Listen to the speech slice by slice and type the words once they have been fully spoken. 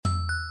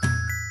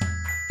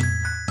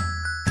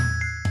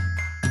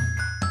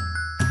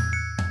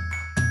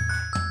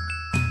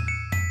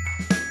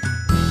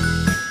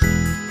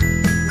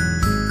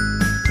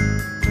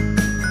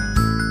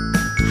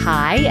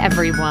Hi,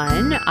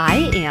 everyone.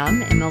 I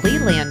am Emily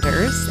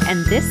Landers,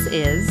 and this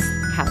is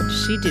How'd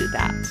She Do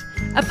That?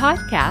 A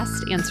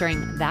podcast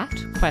answering that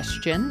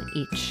question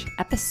each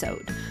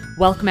episode.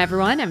 Welcome,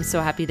 everyone. I'm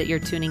so happy that you're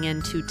tuning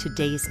in to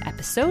today's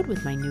episode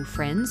with my new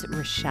friends,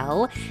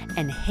 Rochelle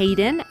and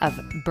Hayden of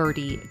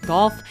Birdie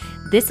Golf.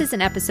 This is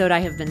an episode I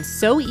have been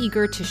so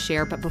eager to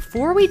share, but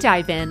before we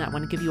dive in, I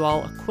want to give you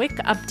all a quick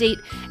update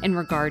in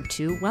regard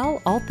to,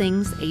 well, all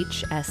things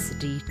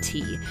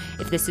HSDT.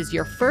 If this is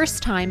your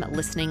first time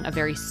listening, a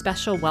very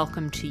special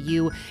welcome to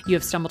you. You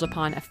have stumbled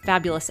upon a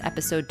fabulous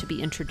episode to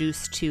be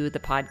introduced to the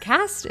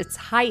podcast. It's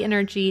high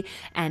energy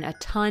and a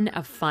ton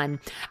of fun.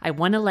 I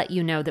want to let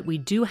you know that we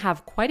do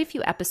have quite a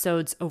few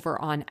episodes over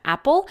on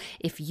Apple.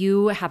 If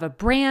you have a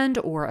brand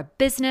or a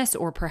business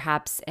or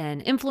perhaps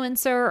an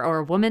influencer or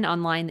a woman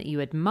online that you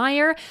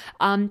admire,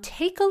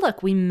 take a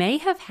look. We may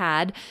have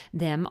had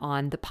them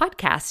on the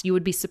podcast. You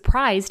would be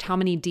surprised how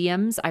many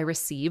DMs I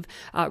receive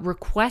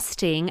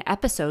requesting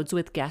episodes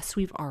with guests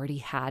we've already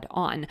had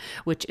on,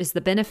 which is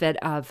the benefit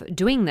of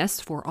doing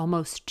this for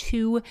almost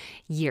 2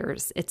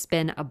 years. It's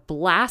been a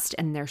blast,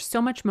 and there's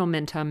so much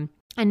momentum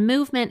and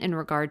movement in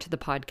regard to the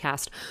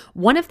podcast.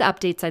 One of the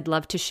updates I'd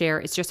love to share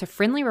is just a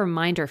friendly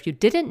reminder. If you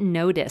didn't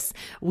notice,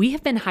 we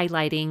have been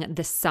highlighting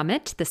the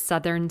summit, the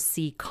Southern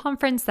Sea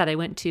Conference that I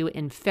went to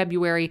in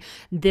February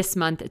this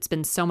month. It's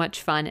been so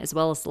much fun, as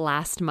well as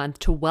last month,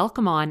 to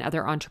welcome on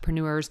other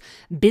entrepreneurs,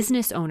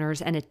 business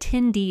owners, and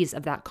attendees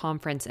of that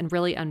conference and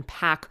really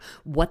unpack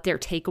what their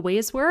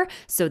takeaways were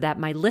so that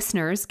my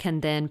listeners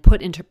can then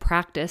put into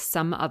practice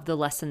some of the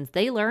lessons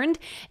they learned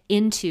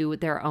into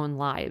their own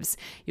lives.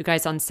 You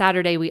guys, on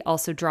Saturday, we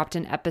also dropped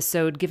an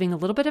episode giving a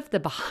little bit of the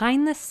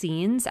behind the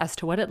scenes as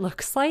to what it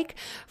looks like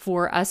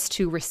for us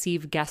to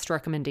receive guest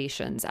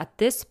recommendations. At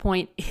this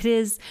point, it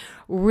is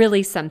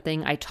really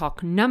something. I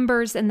talk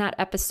numbers in that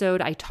episode.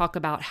 I talk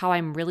about how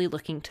I'm really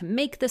looking to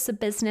make this a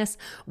business.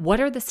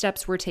 What are the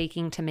steps we're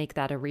taking to make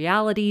that a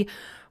reality?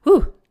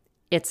 Whew.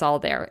 It's all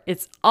there.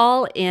 It's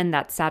all in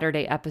that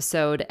Saturday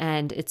episode,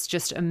 and it's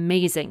just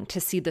amazing to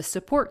see the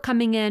support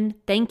coming in.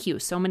 Thank you.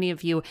 So many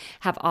of you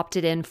have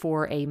opted in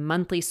for a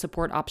monthly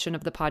support option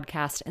of the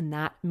podcast, and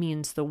that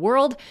means the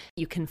world.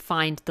 You can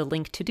find the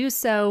link to do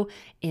so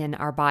in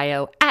our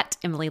bio at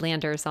Emily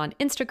Landers on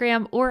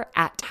Instagram or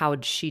at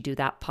How'd She Do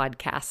That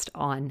podcast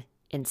on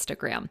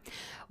Instagram.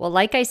 Well,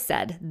 like I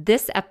said,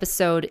 this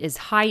episode is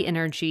high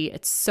energy.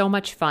 It's so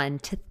much fun.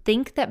 To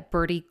think that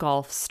Birdie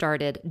Golf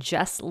started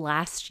just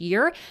last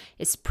year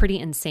is pretty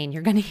insane.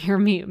 You're going to hear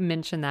me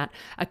mention that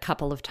a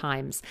couple of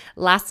times.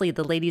 Lastly,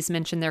 the ladies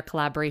mentioned their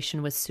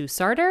collaboration with Sue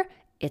Sarter.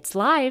 It's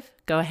live.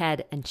 Go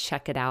ahead and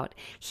check it out.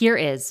 Here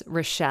is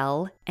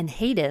Rochelle and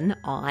Hayden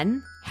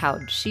on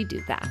How'd She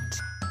Do That?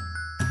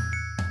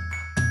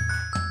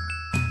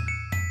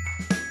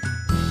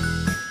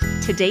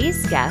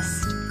 Today's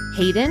guest,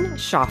 Hayden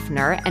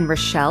Schaffner and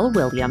Rochelle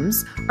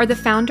Williams, are the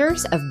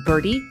founders of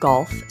Birdie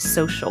Golf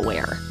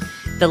Socialwear.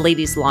 The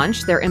ladies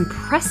launched their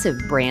impressive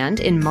brand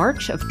in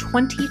March of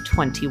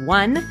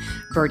 2021.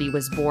 Birdie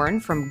was born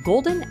from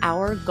golden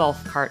hour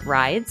golf cart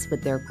rides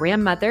with their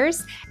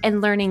grandmothers and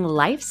learning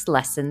life's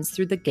lessons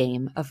through the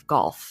game of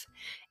golf.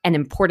 An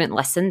important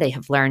lesson they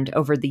have learned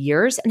over the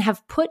years and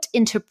have put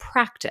into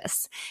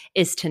practice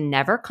is to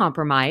never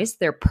compromise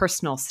their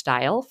personal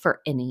style for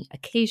any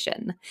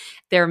occasion.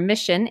 Their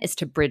mission is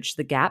to bridge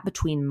the gap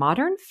between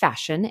modern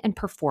fashion and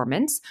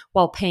performance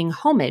while paying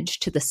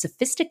homage to the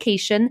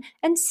sophistication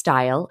and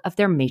style of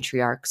their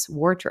matriarchs'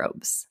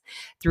 wardrobes.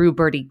 Through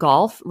Birdie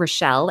Golf,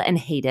 Rochelle and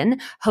Hayden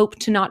hope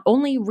to not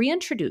only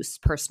reintroduce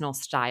personal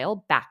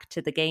style back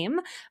to the game,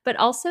 but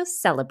also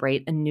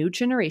celebrate a new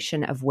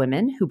generation of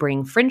women who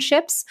bring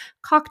friendships,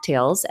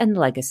 cocktails, and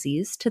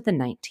legacies to the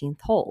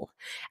 19th hole.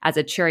 As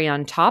a cherry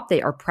on top,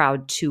 they are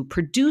proud to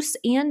produce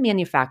and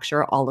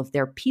manufacture all of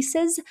their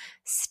pieces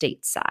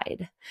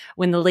stateside.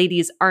 When the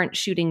ladies aren't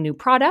shooting new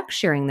products,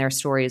 sharing their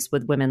stories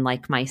with women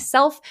like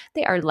myself,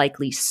 they are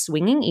likely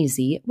swinging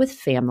easy with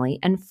family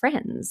and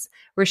friends.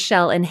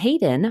 Rochelle and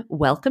Hayden,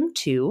 welcome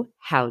to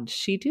How'd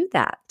She Do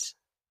That?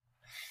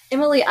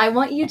 Emily, I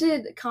want you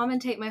to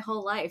commentate my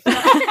whole life.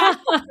 I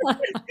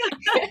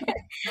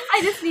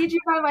just need you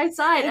by my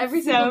side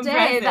every single day.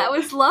 Impressive. That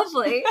was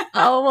lovely.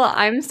 Oh, well,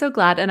 I'm so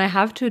glad. And I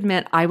have to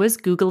admit, I was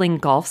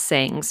Googling golf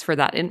sayings for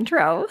that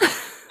intro.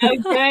 Oh,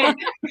 good.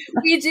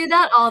 We do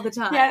that all the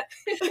time. Yeah.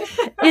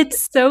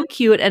 It's so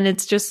cute, and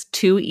it's just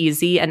too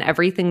easy. And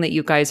everything that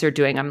you guys are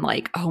doing, I'm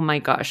like, oh my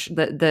gosh,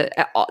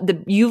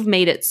 you've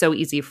made it so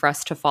easy for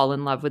us to fall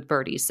in love with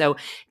Birdie. So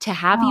to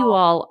have you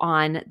all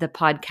on the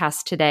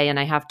podcast today, and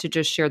I have to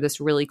just share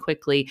this really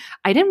quickly,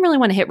 I didn't really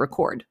want to hit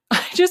record.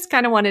 I just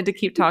kind of wanted to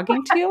keep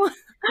talking to you.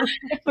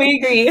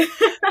 We agree.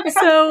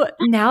 So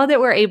now that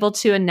we're able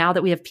to, and now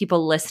that we have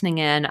people listening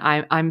in,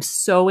 I'm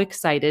so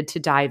excited to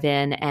dive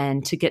in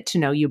and to get to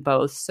know you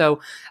both. So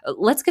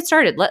let's get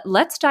started.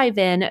 Let's dive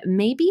in.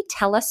 Maybe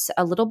tell us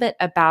a little bit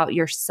about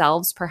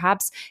yourselves.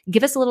 Perhaps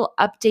give us a little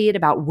update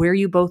about where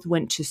you both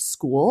went to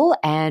school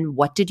and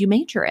what did you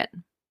major in?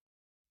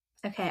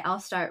 Okay, I'll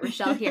start.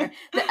 Rochelle here,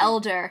 the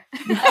elder.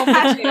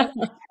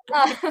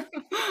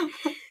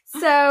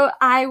 So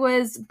I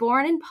was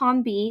born in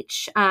Palm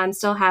Beach.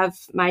 Still have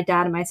my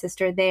dad and my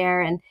sister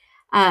there, and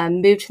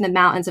moved to the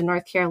mountains of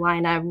North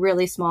Carolina, a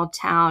really small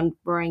town,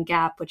 Roaring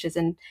Gap, which is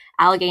in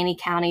Allegheny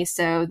County.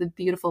 So the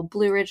beautiful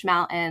Blue Ridge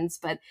Mountains,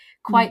 but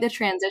quite the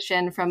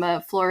transition from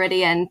a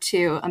Floridian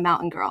to a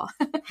mountain girl.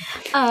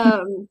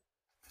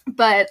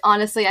 But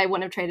honestly, I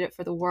wouldn't have traded it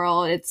for the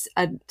world. It's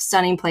a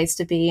stunning place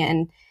to be,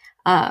 and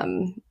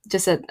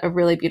just a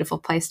really beautiful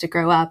place to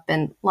grow up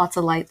and lots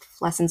of life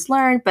lessons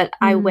learned. But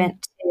I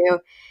went to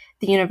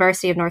the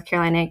University of North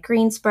Carolina at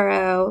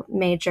Greensboro,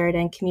 majored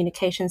in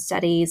communication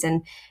studies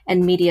and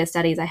media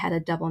studies. I had a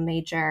double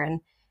major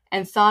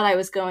and thought I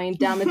was going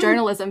down the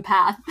journalism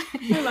path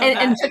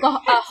and took a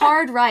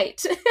hard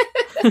right.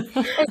 And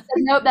said,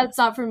 nope, that's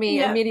not for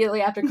me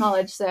immediately after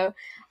college. So,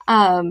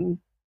 and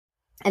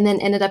then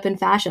ended up in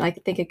fashion. I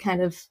think it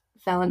kind of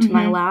fell into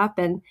my lap,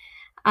 and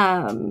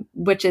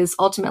which is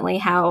ultimately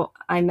how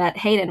I met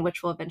Hayden,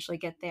 which we'll eventually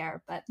get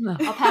there. But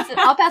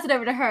I'll pass it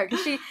over to her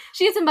because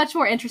she has a much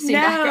more interesting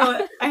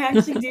background. I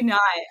actually do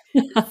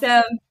not.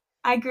 So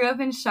I grew up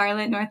in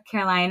Charlotte, North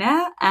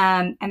Carolina,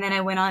 and then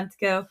I went on to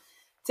go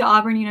to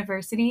Auburn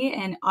University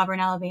in Auburn,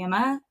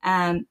 Alabama.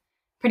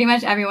 Pretty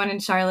much everyone in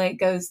Charlotte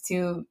goes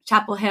to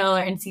Chapel Hill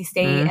or NC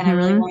State, and I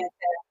really wanted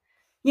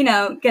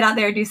to, get out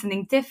there and do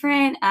something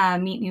different,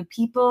 meet new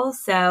people.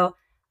 So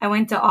I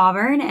went to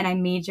Auburn and I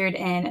majored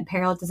in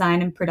apparel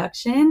design and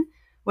production,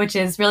 which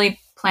is really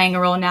playing a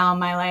role now in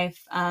my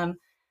life. I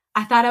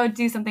thought I would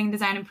do something in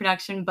design and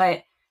production,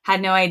 but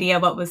had no idea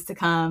what was to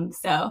come.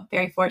 So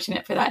very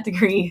fortunate for that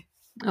degree.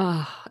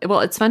 Oh, well,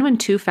 it's fun when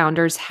two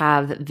founders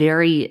have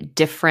very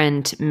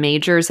different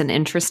majors and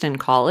interest in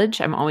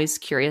college. I'm always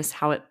curious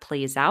how it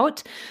plays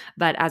out.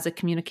 But as a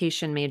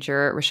communication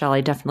major, Rochelle,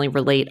 I definitely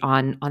relate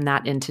on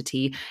that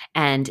entity.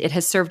 And it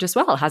has served us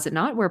well, has it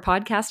not? We're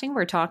podcasting,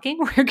 we're talking,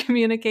 we're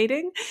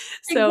communicating.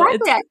 So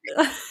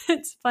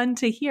it's fun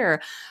to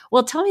hear.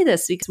 Well, tell me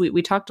this, because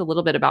we talked a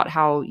little bit about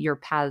how your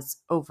paths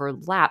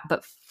overlap.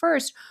 But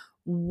first,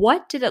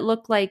 what did it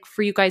look like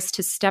for you guys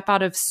to step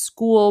out of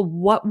school?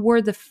 What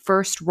were the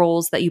first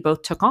roles that you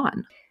both took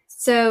on?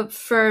 So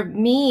for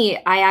me,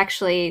 I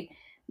actually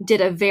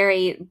did a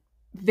very,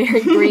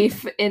 very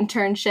brief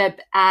internship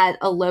at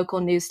a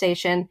local news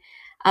station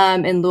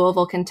in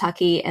Louisville,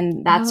 Kentucky.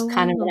 And that's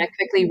kind of when I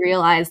quickly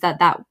realized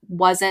that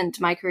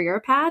wasn't my career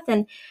path,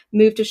 and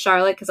moved to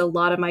Charlotte because a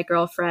lot of my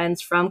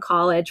girlfriends from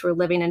college were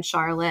living in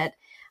Charlotte.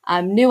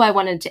 Knew I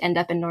wanted to end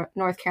up in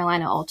North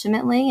Carolina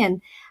ultimately,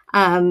 and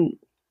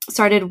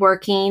started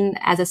working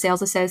as a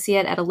sales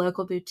associate at a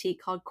local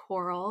boutique called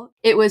Coral.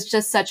 It was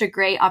just such a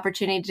great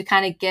opportunity to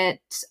kind of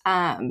get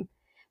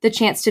the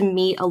chance to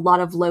meet a lot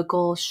of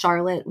local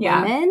Charlotte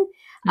women.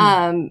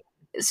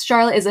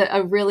 Charlotte is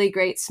a really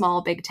great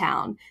small big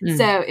town.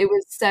 So it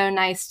was so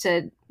nice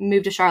to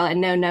move to Charlotte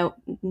and know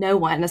no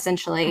one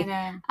essentially,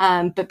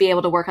 but be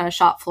able to work on a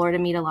shop floor to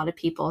meet a lot of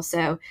people.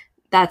 So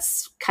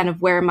that's kind of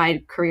where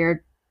my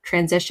career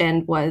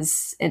transition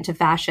was into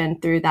fashion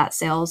through that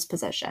sales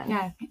position.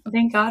 Yeah,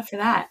 thank God for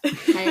that.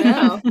 I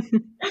know.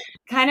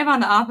 Kind of on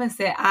the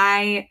opposite.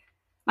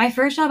 My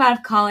first job out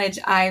of college,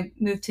 I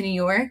moved to New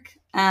York.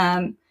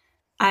 I'm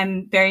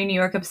very New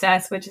York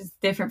obsessed, which is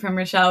different from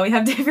Rochelle. We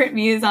have different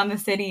views on the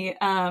city.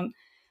 But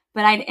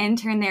I'd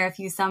interned there a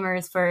few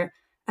summers for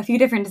a few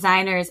different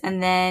designers.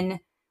 And then,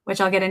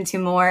 which I'll get into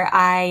more,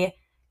 I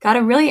got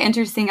a really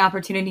interesting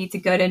opportunity to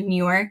go to New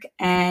York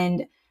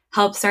and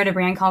help start a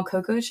brand called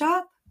Coco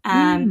Shop.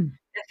 The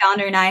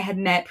founder and I had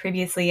met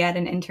previously at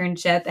an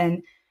internship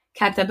and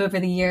kept up over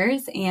the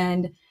years.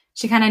 And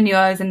she kind of knew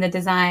I was in the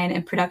design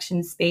and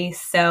production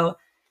space. So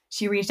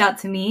she reached out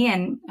to me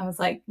and I was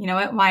like, you know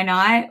what, why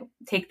not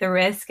take the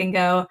risk and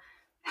go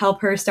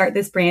help her start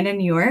this brand in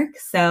New York?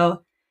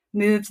 So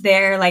moved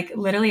there like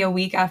literally a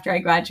week after I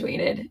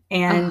graduated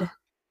and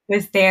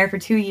was there for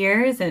 2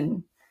 years.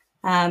 And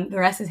the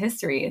rest is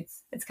history.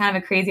 It's kind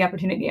of a crazy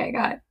opportunity I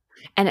got.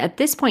 And at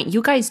this point,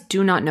 you guys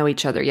do not know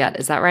each other yet.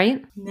 Is that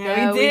right?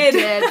 No, we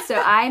did.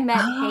 So I met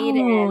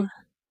Hayden.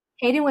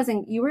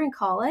 Hayden you were in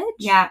college?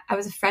 Yeah, I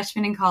was a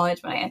freshman in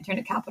college when I interned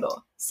at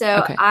Capital.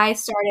 So I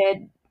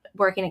started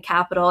working at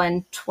Capital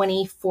in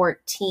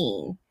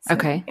 2014. So,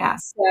 okay. Yeah.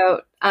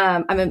 So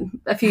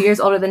I'm a few years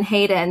older than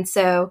Hayden.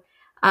 So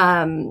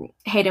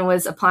Hayden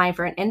was applying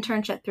for an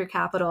internship through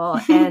Capital,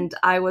 and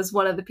I was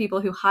one of the people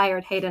who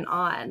hired Hayden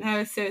on. I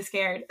was so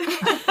scared.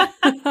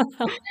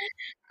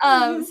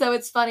 So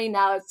it's funny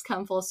now it's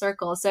come full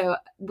circle. So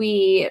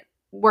we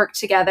worked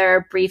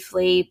together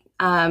briefly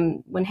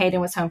when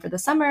Hayden was home for the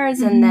summers.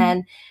 And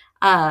then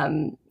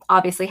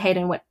obviously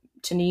Hayden went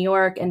to New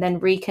York and then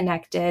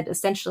reconnected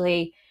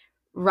essentially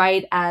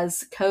right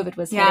as COVID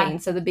was hitting.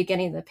 So the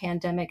beginning of the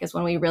pandemic is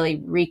when we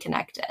really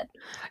reconnected.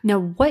 Now,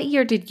 what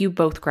year did you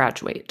both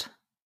graduate?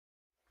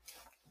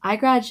 I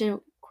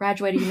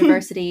graduated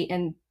university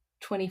in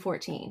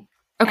 2014.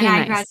 Okay, and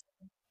I graduated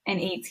in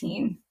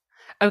 2018.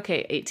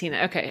 Okay, 18.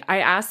 Okay. I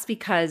asked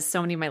because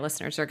so many of my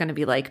listeners are going to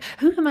be like,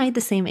 who am I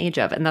the same age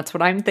of? And that's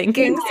what I'm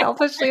thinking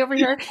selfishly over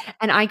here.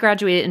 And I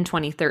graduated in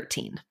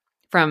 2013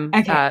 from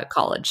Okay.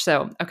 college.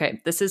 So,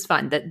 okay, this is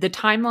fun. The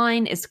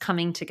timeline is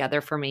coming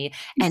together for me.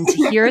 And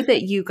to hear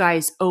that you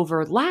guys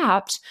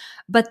overlapped,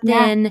 but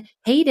then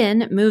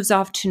Hayden moves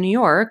off to New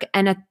York.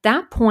 And at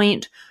that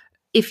point,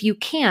 if you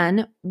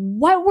can,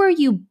 what were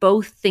you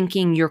both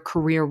thinking your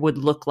career would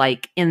look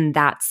like in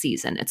that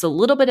season? It's a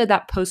little bit of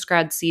that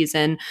post-grad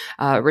season.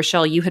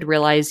 Rochelle, you had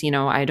realized,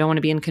 I don't want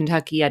to be in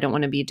Kentucky. I don't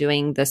want to be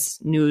doing this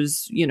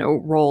news,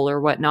 role or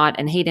whatnot.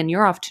 And Hayden,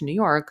 you're off to New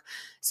York.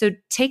 So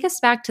take us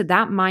back to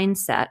that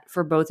mindset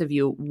for both of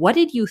you. What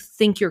did you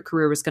think your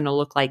career was going to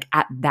look like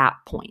at that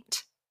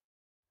point?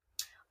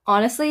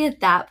 Honestly,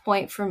 at that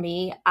point for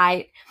me,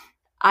 I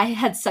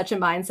had such a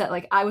mindset,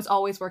 like I was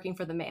always working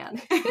for the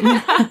man.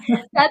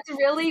 That's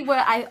really what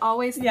I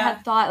always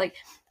had thought. Like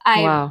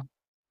I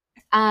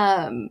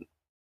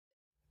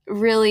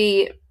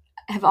really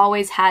have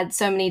always had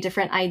so many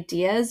different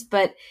ideas,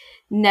 but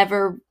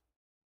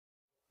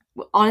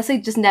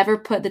honestly, just never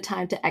put the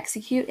time to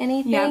execute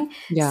anything.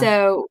 Yeah.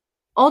 So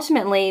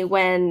ultimately,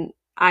 when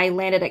I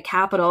landed at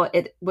Capital,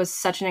 it was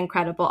such an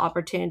incredible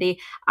opportunity.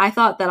 I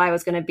thought that I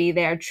was going to be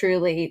there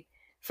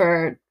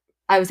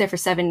I was there for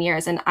 7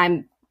 years, and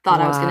I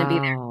was going to be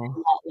there for a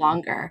lot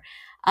longer.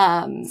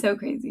 So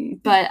crazy.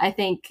 But I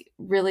think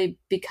really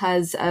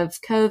because of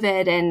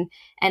COVID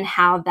and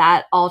how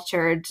that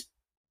altered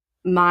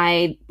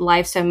my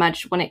life so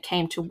much when it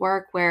came to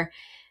work, where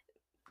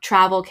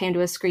travel came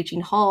to a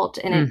screeching halt,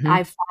 and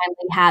I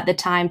finally had the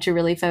time to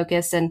really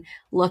focus and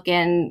look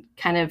in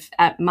kind of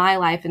at my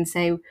life and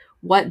say,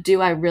 what do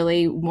I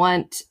really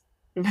want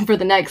for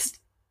the next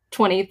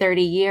 20,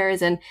 30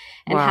 years, and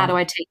how do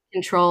I take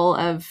control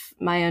of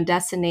my own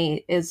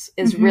destiny is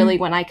really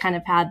when I kind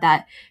of had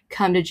that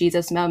come to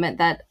Jesus moment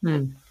that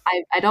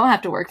I don't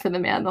have to work for the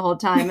man the whole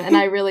time. And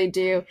I really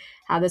do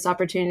have this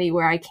opportunity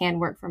where I can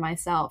work for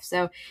myself.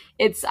 So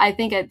I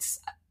think it's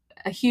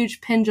a huge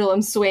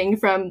pendulum swing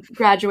from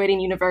graduating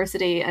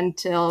university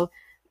until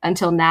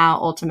now,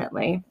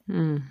 ultimately.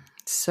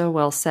 So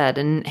well said.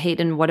 And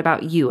Hayden, what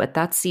about you? At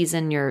that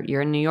season, you're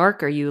in New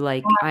York. Are you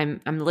like,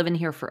 I'm living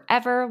here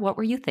forever? What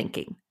were you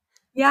thinking?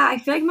 Yeah, I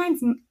feel like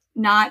mine's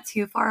not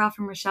too far off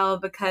from Rochelle,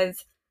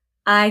 because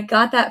I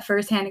got that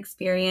firsthand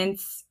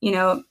experience,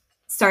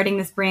 starting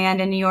this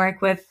brand in New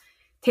York with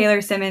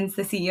Taylor Simmons,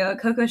 the CEO at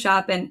Coco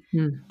Shop. And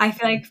I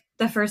feel like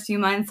the first few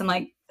months, I'm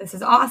like, this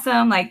is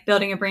awesome, like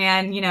building a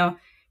brand,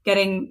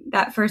 getting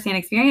that firsthand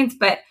experience.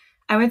 But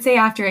I would say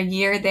after a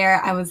year there,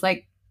 I was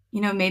like,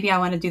 maybe I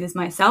want to do this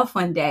myself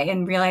one day,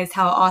 and realize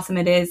how awesome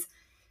it is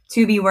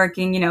to be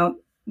working,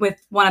 with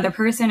one other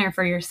person or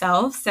for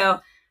yourself.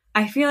 So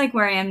I feel like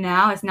where I am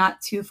now is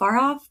not too far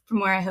off from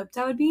where I hoped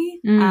I would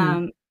be.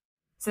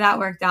 So that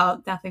worked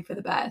out definitely for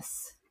the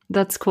best.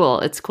 That's cool.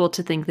 It's cool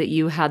to think that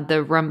you had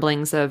the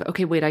rumblings of,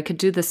 okay, wait, I could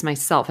do this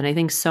myself. And I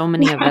think so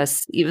many of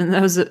us, even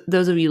those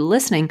of you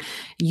listening,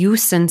 you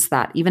sense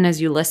that even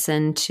as you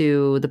listen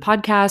to the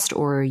podcast,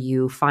 or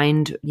you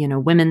find,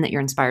 women that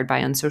you're inspired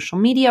by on social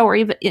media, or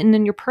even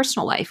in your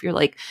personal life, you're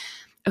like,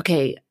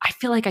 okay, I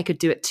feel like I could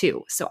do it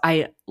too. So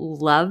I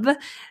love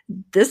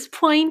this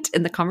point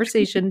in the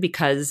conversation,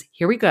 because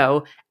here we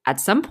go. At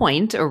some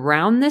point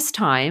around this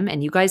time,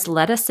 and you guys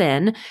let us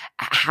in,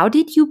 how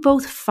did you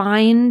both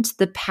find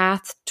the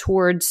path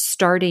towards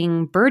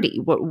starting Byrdie?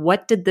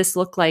 What did this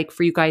look like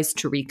for you guys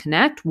to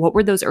reconnect? What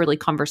were those early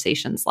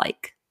conversations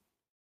like?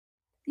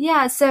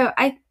 Yeah, so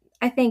I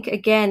think,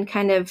 again,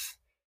 kind of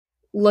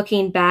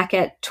looking back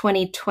at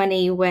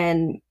 2020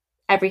 when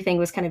everything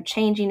was kind of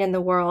changing in the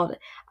world,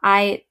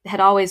 I had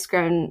always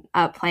grown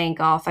up playing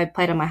golf. I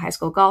played on my high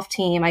school golf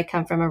team. I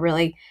come from a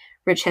really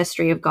rich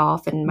history of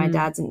golf, and my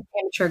dad's an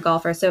amateur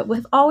golfer. So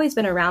we've always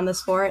been around the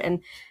sport, and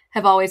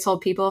have always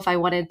told people if I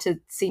wanted to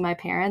see my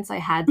parents, I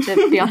had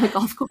to be on the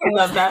golf course. I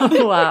love that.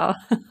 Wow.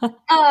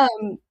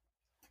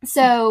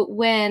 So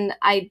when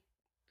I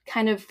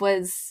kind of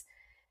was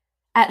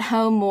at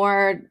home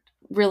more,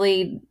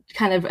 really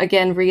kind of,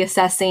 again,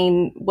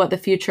 reassessing what the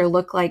future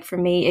looked like for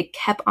me, it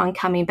kept on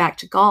coming back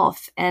to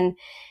golf. And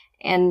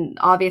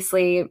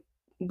obviously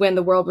when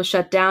the world was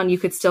shut down, you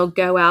could still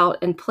go out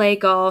and play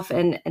golf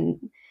and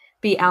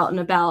be out and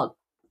about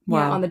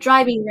on the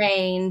driving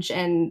range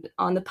and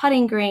on the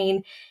putting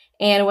green.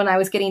 And when I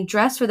was getting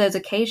dressed for those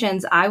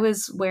occasions, I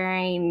was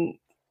wearing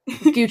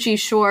Gucci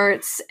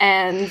shorts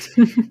and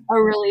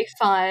a really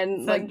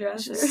fun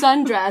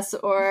sundress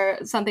or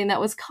something that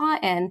was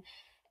cotton.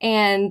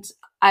 And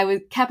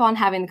I kept on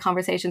having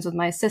conversations with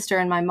my sister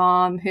and my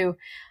mom, who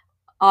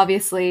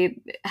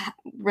obviously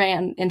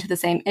ran into the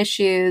same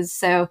issues.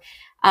 So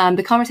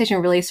the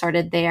conversation really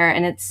started there.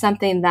 And it's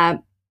something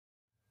that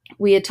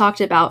we had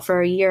talked about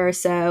for a year or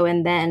so.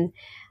 And then,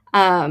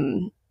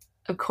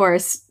 of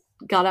course,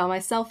 got out my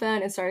cell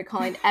phone and started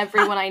calling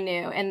everyone I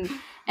knew. And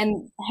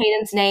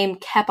Hayden's name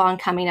kept on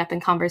coming up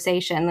in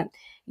conversation.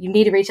 You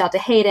need to reach out to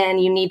Hayden.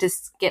 You need to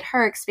get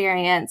her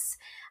experience.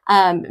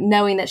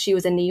 Knowing that she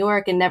was in New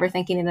York, and never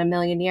thinking in a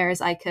million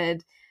years I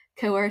could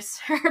coerce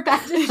her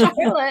back to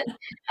Charlotte.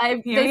 I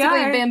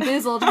basically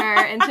bamboozled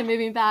her into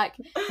moving back.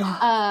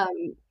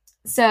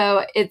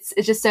 So it's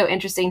just so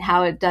interesting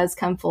how it does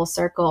come full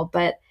circle.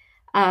 But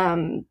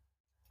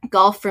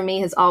golf for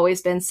me has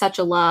always been such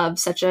a love,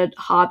 such a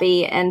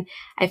hobby. And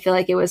I feel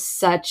like it was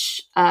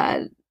such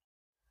a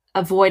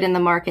void in the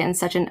market and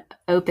such an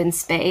open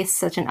space,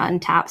 such an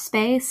untapped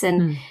space.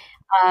 And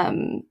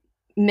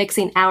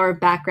mixing our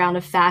background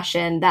of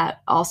fashion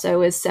that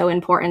also is so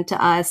important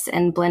to us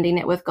and blending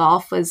it with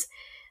golf was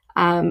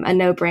a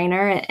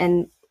no-brainer.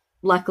 And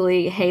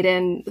luckily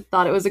Hayden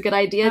thought it was a good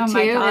idea too. Oh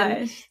my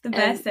gosh, the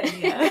best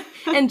idea.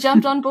 And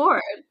jumped on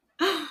board.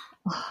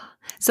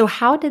 So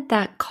how did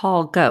that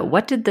call go?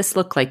 What did this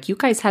look like? You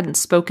guys hadn't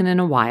spoken in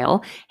a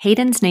while.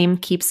 Hayden's name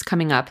keeps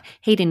coming up.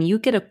 Hayden, you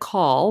get a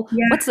call.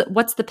 Yeah.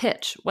 What's the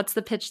pitch? What's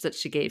the pitch that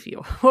she gave you?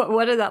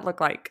 What did that look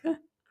like?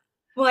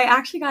 Well, I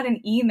actually got an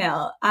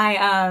email.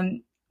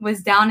 I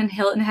was down in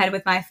Hilton Head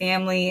with my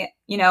family,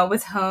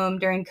 was home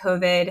during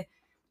COVID.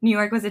 New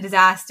York was a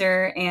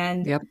disaster.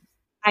 And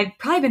I'd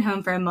probably been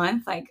home for a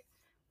month. Like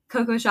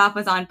Coco Shop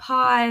was on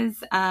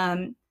pause.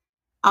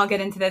 I'll get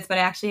into this, but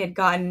I actually had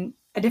gotten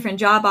a different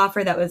job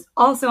offer that was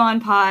also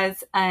on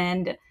pause.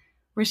 And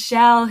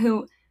Rochelle,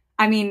 who,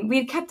 we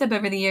had kept up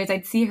over the years.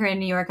 I'd see her in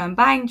New York on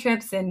buying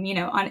trips and,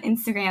 on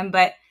Instagram.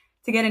 But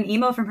to get an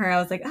email from her, I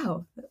was like,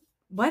 oh,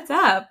 what's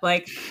up?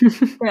 Like,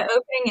 we're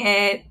opening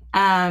it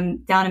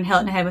down in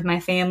Hilton Head with my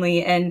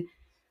family. And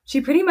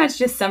she pretty much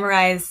just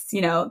summarized,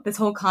 this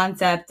whole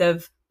concept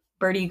of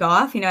Birdie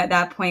Golf. At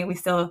that point, we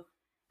still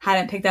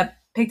hadn't picked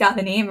out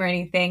the name or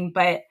anything,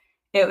 but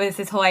it was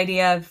this whole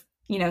idea of,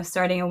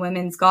 starting a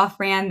women's golf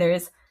brand.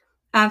 There's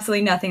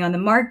absolutely nothing on the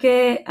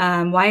market.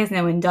 Why has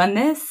no one done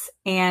this?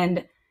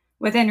 And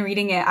within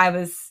reading it, I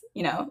was,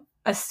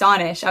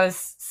 astonished. I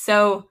was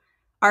so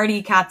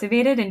already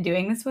captivated in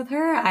doing this with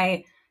her.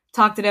 I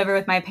talked it over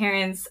with my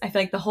parents, I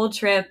feel like the whole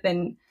trip.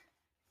 And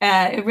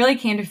it really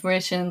came to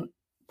fruition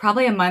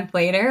probably a month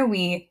later.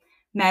 We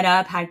met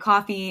up, had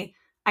coffee.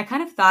 I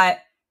kind of thought,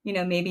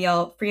 maybe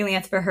I'll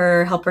freelance for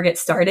her, help her get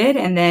started.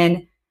 And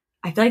then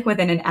I feel like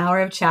within an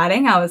hour of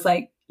chatting, I was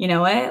like, you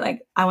know what?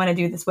 Like, I want to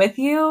do this with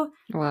you.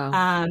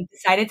 Wow.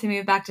 Decided to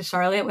move back to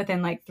Charlotte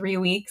within like 3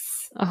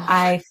 weeks. Oh.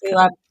 I flew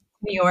up to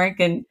New York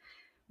and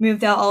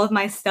moved out all of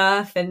my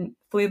stuff and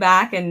flew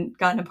back and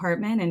got an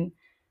apartment and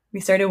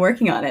we started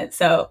working on it.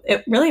 So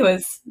it really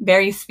was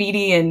very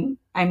speedy. And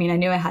I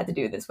knew I had to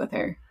do this with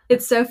her.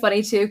 It's so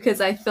funny too,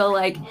 because I feel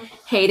like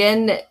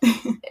Hayden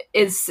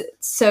is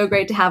so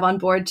great to have on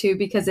board too,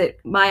 because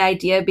my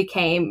idea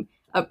became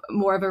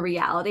more of a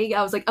reality.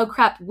 I was like, oh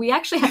crap, we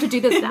actually have to do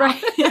this now.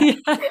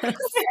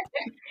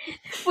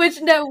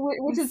 which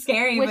is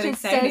scary, which is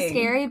exciting. So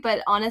scary.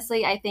 But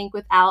honestly, I think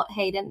without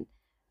Hayden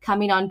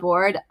coming on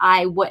board,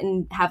 I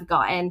wouldn't have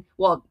gotten,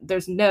 well,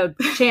 there's no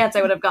chance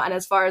I would have gotten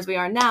as far as we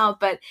are now,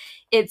 but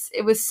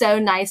it was so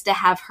nice to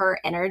have her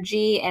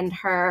energy and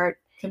her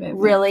commitment.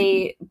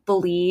 Really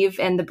believe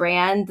in the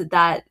brand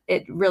that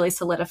it really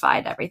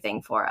solidified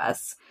everything for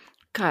us.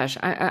 Gosh,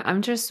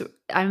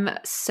 I'm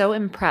so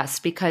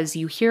impressed because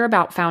you hear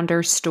about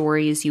founder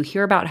stories, you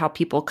hear about how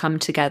people come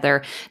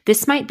together.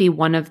 This might be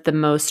one of the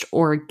most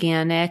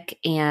organic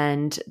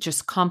and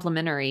just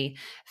complementary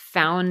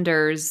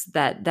founders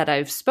that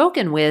I've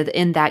spoken with,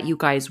 in that you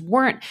guys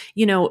weren't,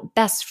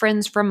 best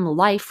friends from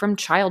life, from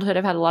childhood.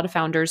 I've had a lot of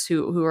founders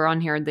who are on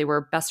here and they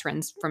were best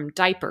friends from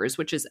diapers,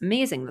 which is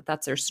amazing that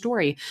that's their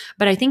story.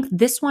 But I think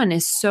this one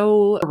is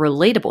so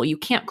relatable. You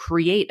can't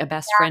create a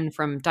best friend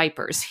from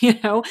diapers,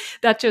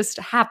 that just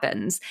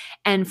happens.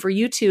 And for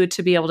you two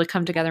to be able to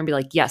come together and be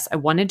like, yes, I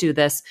want to do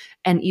this.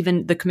 And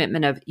even the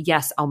commitment of,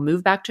 yes, I'll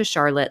move back to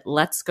Charlotte.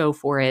 Let's go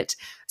for it.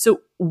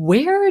 So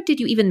where did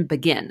you even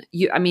begin?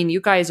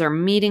 You guys are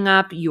meeting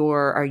up.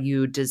 Are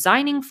you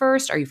designing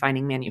first? Are you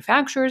finding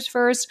manufacturers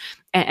first?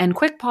 And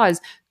quick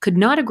pause, could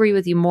not agree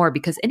with you more,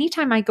 because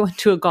anytime I go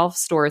into a golf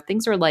store,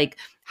 things are like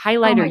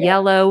highlighter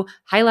yellow,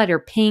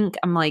 highlighter pink.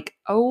 I'm like,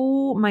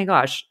 oh my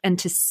gosh. And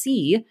to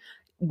see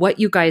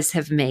what you guys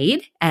have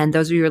made, and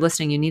those of you who are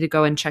listening, you need to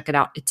go and check it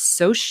out. It's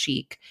so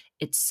chic.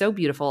 It's so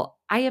beautiful.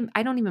 I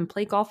don't even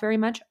play golf very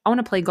much. I want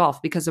to play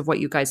golf because of what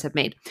you guys have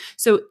made.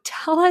 So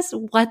tell us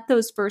what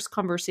those first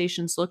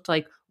conversations looked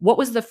like. What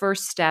was the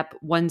first step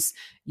once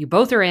you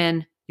both are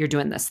in, you're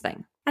doing this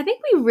thing? I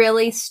think we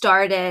really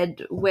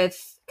started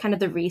with kind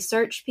of the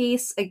research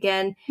piece.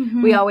 Again,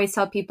 we always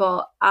tell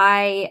people,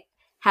 I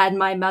had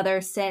my mother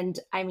send,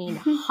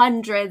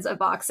 hundreds of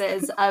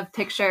boxes of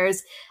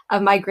pictures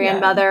of my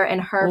grandmother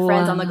and her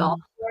friends on the golf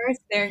course.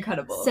 They're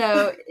incredible.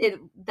 So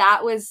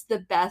that was the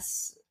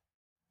best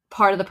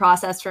part of the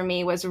process for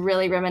me, was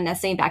really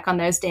reminiscing back on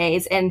those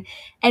days and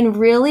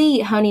really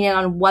honing in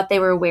on what they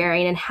were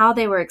wearing and how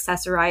they were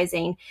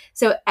accessorizing.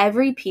 So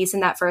every piece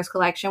in that first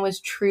collection was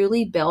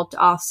truly built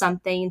off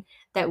something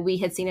that we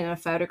had seen in a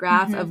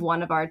photograph of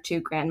one of our two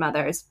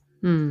grandmothers.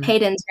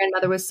 Hayden's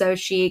grandmother was so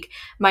chic.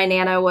 My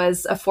Nana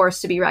was a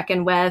force to be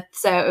reckoned with.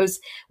 So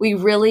we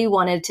really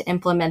wanted to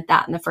implement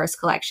that in the first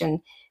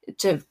collection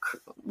to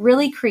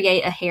really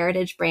create a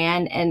heritage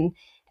brand and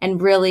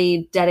and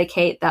really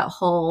dedicate that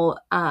whole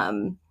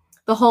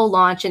the whole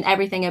launch and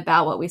everything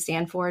about what we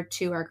stand for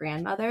to our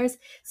grandmothers.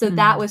 So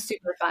that was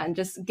super fun,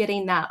 just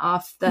getting that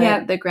off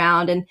the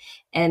ground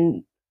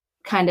and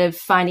kind of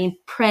finding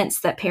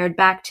prints that paired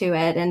back to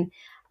it. And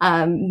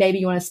maybe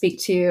you want to speak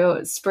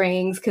to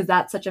Springs, because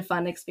that's such a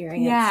fun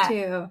experience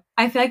too.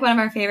 I feel like one of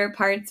our favorite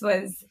parts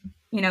was,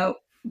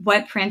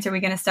 what prints are we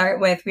going to start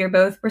with?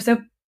 We're so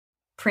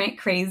print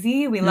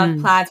crazy. We love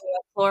plaids, we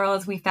love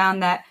florals. We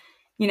found that,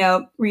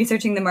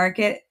 researching the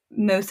market,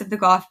 most of the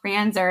golf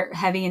brands are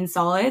heavy in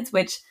solids,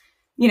 which,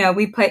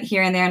 we put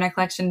here and there in our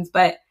collections,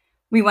 but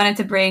we wanted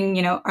to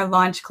bring, our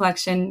launch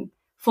collection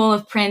full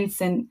of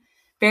prints and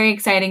very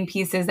exciting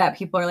pieces that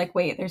people are like,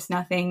 wait, there's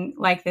nothing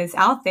like this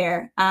out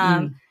there.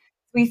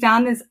 We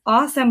found this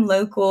awesome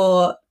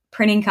local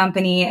printing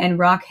company in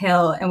Rock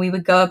Hill, and we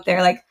would go up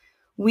there like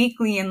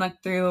weekly and look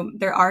through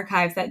their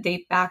archives that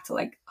date back to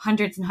like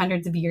hundreds and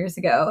hundreds of years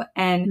ago.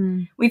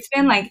 And we'd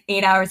spend like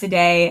 8 hours a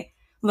day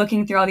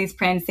looking through all these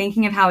prints,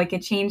 thinking of how we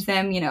could change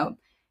them.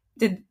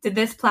 Did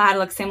this plaid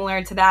look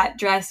similar to that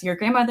dress your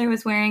grandmother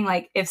was wearing?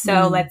 Like, if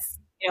so, let's,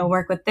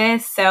 work with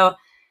this. So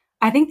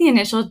I think the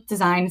initial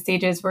design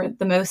stages were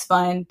the most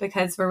fun,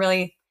 because we're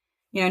really,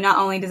 not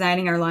only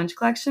designing our launch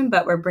collection,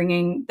 but we're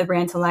bringing the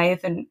brand to life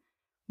and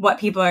what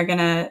people are going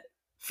to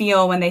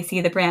feel when they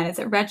see the brand. Is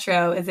it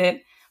retro? Is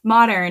it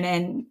modern?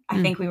 And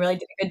I think we really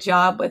did a good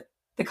job with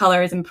the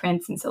colors and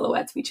prints and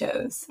silhouettes we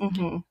chose.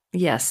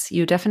 Yes,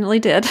 you definitely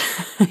did.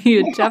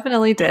 You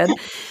definitely did.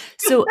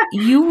 So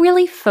you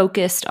really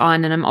focused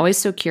on, and I'm always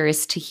so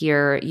curious to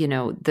hear,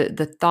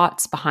 the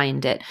thoughts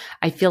behind it.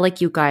 I feel like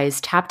you guys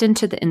tapped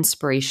into the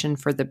inspiration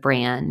for the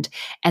brand,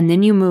 and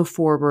then you move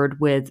forward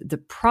with the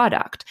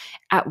product.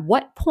 At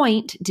what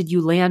point did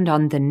you land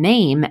on the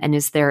name, and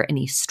is there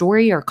any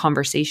story or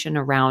conversation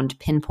around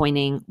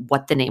pinpointing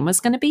what the name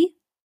was going to be?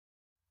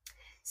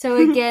 So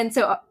again,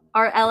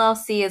 our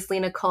LLC is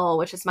Lena Cole,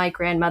 which is my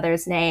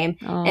grandmother's name.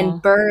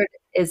 And Bird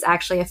is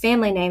actually a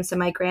family name. So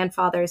my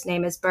grandfather's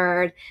name is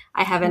Bird.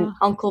 I have an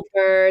Uncle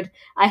Bird.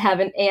 I have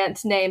an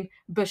aunt named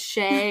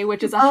Boucher,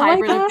 which is a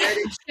hybrid of Bird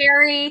and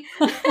Cherry.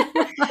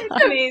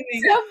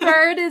 Amazing. So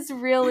Bird is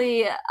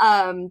really,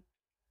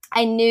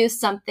 I knew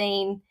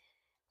something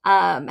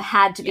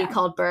had to be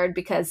called Bird,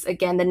 because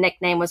again, the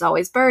nickname was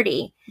always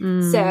Birdie.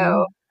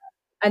 So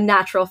a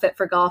natural fit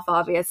for golf,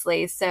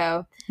 obviously.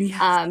 So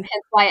hence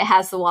why it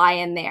has the Y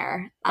in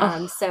there.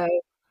 So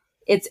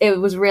it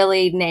was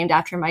really named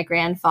after my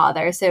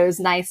grandfather. So it was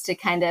nice to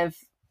kind of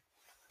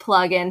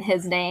plug in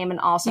his name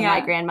and also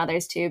my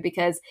grandmother's too,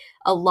 because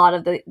a lot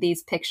of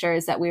these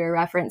pictures that we were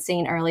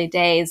referencing early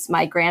days,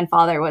 my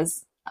grandfather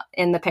was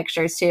in the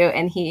pictures too.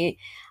 And he,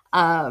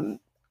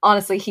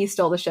 honestly, he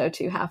stole the show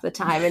too half the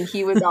time. And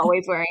he was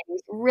always wearing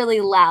these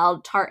really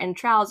loud tartan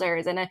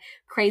trousers and a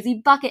crazy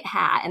bucket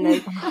hat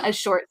and a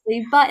short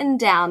sleeve button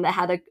down that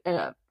had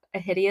a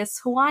hideous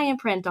Hawaiian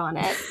print on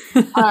it.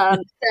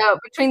 So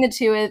between the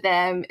two of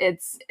them,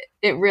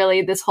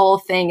 this whole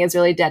thing is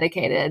really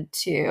dedicated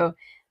to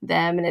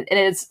them. And it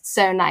is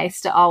so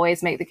nice to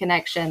always make the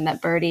connection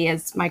that Birdie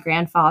is my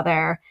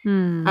grandfather.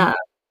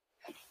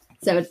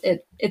 So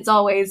it's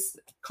always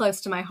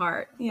close to my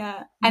heart.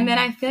 Yeah. And then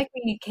I feel like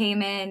when you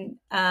came in,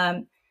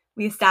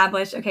 we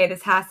established, okay,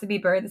 this has to be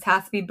Bird, this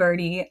has to be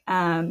Birdie.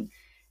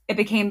 It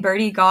became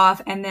Birdie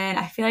Golf. And then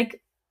I feel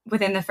like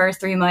within the first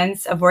 3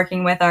 months of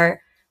working with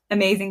our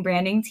amazing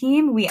branding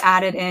team, we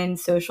added in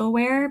social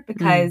wear,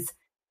 because,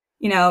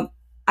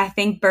 I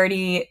think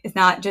Birdie is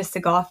not just a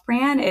golf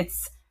brand,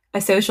 it's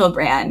a social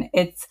brand.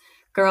 It's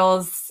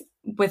girls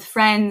with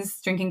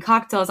friends drinking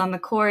cocktails on the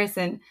course.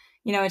 And,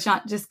 it's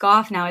not just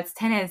golf now, it's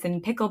tennis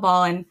and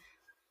pickleball and,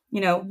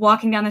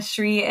 walking down the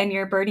street in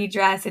your Birdie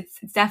dress. It's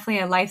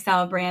definitely a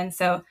lifestyle brand.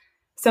 So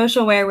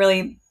social wear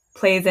really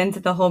plays into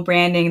the whole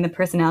branding and the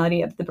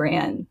personality of the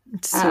brand.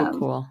 It's so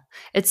cool.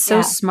 It's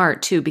so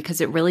smart too,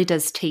 because it really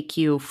does take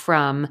you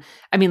from,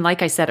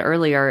 like I said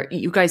earlier,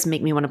 you guys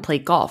make me want to play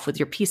golf with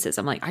your pieces.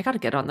 I'm like, I got to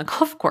get on the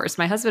golf course.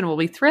 My husband will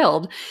be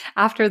thrilled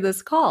after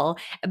this call.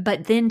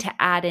 But then to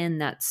add in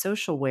that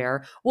social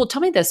wear, well,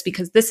 tell me this,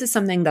 because this is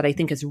something that I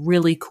think is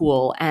really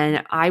cool.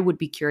 And I would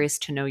be curious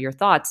to know your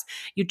thoughts.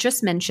 You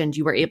just mentioned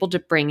you were able to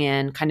bring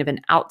in kind of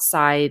an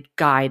outside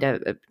guide,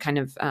 a kind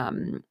of,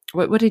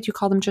 what did you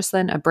call them just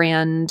then? A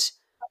branding.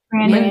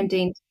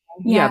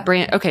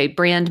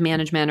 Brand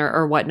management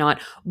or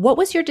whatnot. What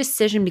was your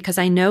decision? Because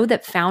I know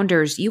that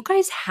founders, you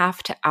guys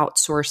have to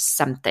outsource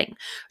something.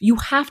 You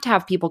have to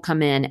have people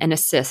come in and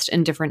assist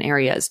in different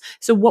areas.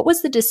 So what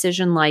was the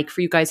decision like for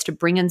you guys to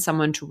bring in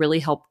someone to really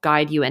help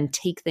guide you and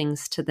take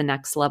things to the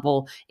next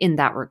level in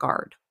that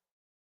regard?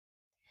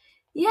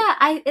 Yeah,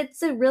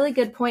 it's a really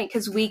good point,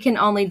 because we can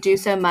only do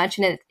so much.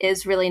 And it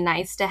is really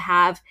nice to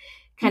have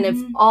kind of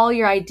all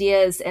your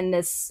ideas in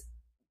this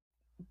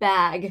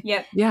bag,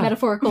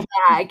 metaphorical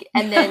bag,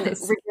 and then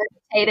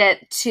regurgitate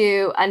it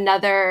to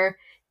another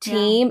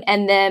team,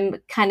 and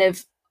then kind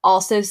of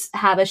also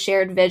have a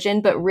shared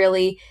vision, but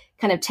really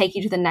kind of take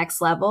you to the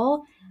next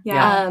level.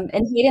 Yeah.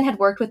 And Hayden had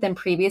worked with them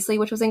previously,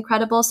 which was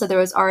incredible. So there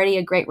was already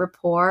a great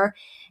rapport,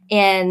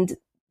 and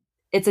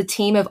it's a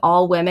team of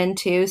all women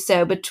too.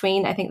 So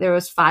between, I think there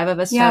was 5 of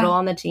us total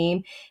on the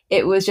team.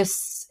 It was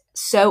just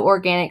so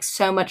organic,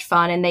 so much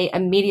fun. And they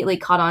immediately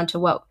caught on to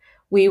what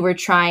we were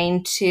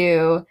trying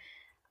to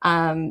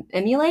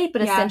emulate,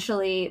 but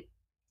essentially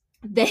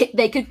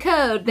they could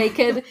code, they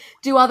could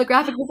do all the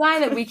graphic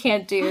design that we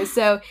can't do.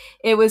 So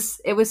it was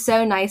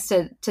so nice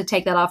to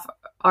take that off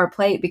our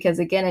plate, because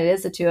again, it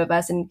is the 2 of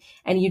us, and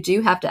you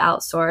do have to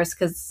outsource,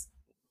 because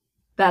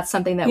that's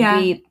something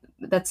that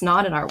that's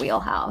not in our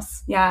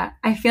wheelhouse. Yeah.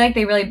 I feel like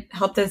they really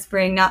helped us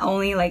bring not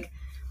only like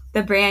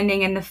the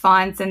branding and the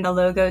fonts and the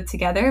logo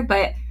together,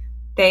 but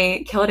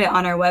they killed it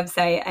on our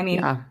website. I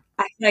mean, I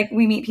feel like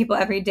we meet people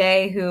every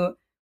day who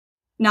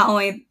not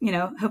only,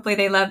 hopefully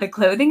they love the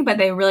clothing, but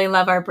they really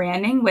love our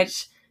branding,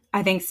 which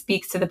I think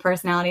speaks to the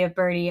personality of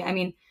Birdie. I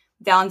mean,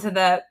 down to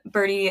the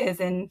Birdie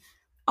is in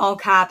all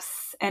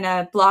caps and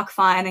a block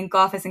font, and then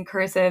golf is in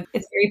cursive.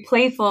 It's very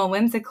playful and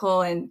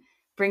whimsical and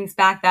brings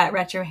back that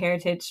retro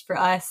heritage for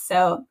us.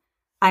 So,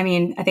 I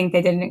mean, I think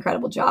they did an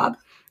incredible job.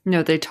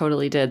 No, they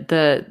totally did.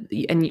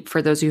 And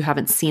for those of you who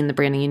haven't seen the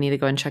branding, you need to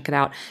go and check it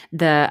out.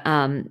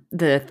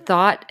 The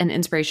thought and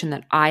inspiration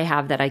that I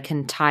have that I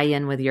can tie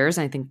in with yours,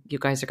 and I think you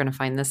guys are going to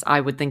find this,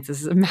 I would think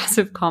this is a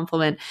massive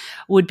compliment,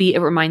 would be, it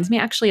reminds me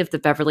actually of the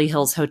Beverly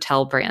Hills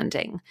Hotel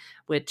branding,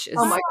 which is,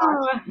 oh my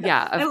gosh.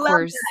 Yeah, of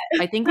course.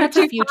 I think that's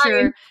a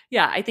future,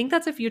 I think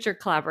that's a future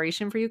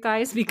collaboration for you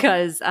guys,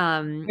 because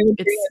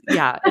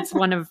it's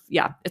one of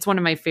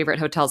my favorite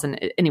hotels.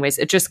 And anyways,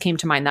 it just came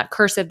to mind, that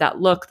cursive,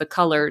 that look, the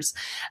colors.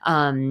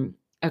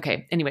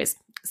 Okay. Anyways,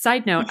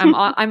 side note,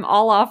 I'm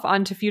all off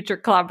onto future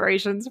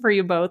collaborations for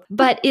you both,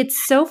 but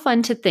it's so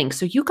fun to think.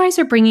 So you guys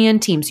are bringing in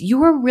teams.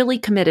 You are really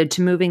committed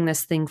to moving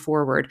this thing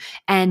forward,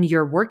 and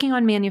you're working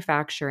on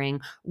manufacturing.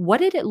 What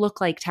did it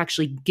look like to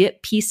actually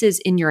get pieces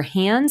in your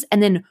hands?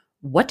 And then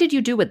what did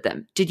you do with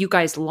them? Did you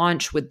guys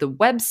launch with the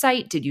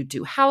website? Did you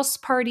do house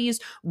parties?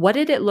 What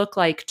did it look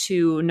like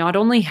to not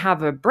only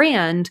have a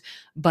brand,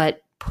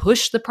 but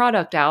push the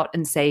product out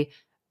and say,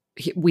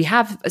 we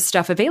have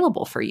stuff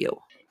available for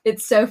you?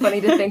 It's so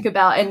funny to think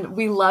about. And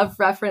we love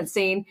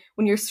referencing,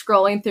 when you're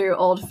scrolling through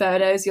old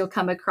photos, you'll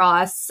come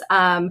across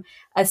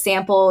a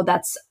sample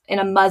that's in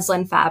a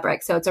muslin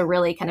fabric. So it's a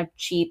really kind of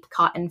cheap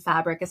cotton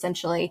fabric,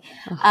 essentially.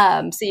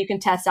 So you can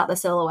test out the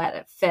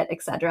silhouette, fit,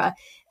 etc.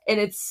 And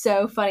it's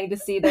so funny to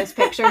see those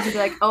pictures and be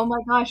like, oh my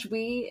gosh,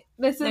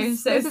 this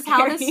is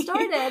how this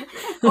started.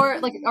 Or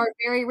like our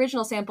very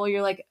original sample,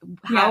 you're like,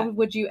 how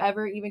would you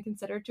ever even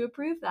consider to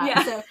approve that?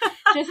 Yeah. So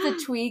just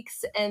the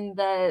tweaks and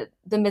the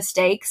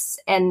mistakes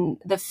and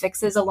the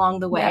fixes along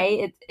the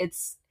way,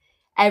 it's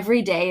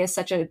every day is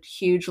such a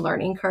huge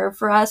learning curve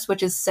for us,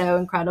 which is so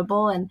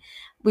incredible. And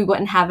we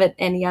wouldn't have it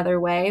any other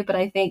way. But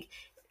I think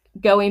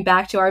going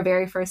back to our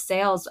very first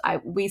sales,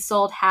 we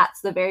sold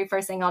hats, the very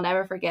first thing I'll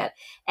never forget.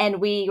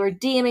 And we were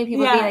DMing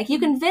people being like, you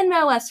can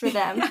Venmo us for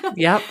them.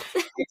 Yep.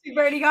 You've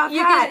already got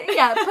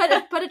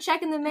that. Put a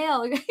check in the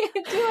mail. Do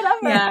whatever.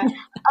 Yeah.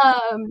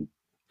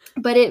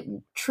 But it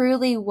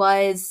truly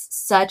was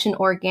such an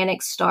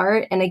organic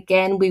start. And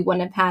again, we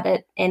wouldn't have had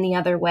it any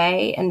other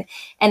way. And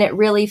it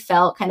really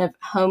felt kind of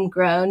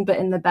homegrown, but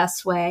in the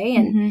best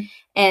way.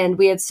 And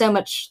we had so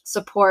much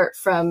support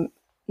from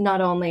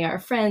not only our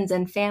friends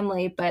and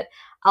family, but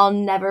I'll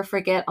never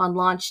forget on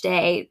launch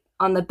day,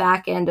 on the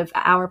back end of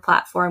our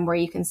platform where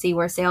you can see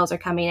where sales are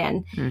coming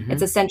in.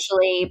 It's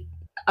essentially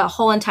a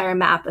whole entire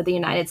map of the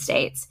United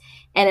States,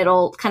 and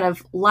it'll kind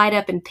of light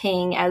up and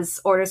ping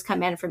as orders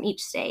come in from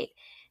each state.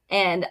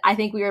 And I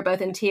think we were both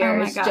in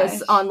tears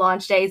just on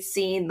launch day,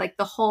 seeing like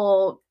the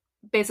whole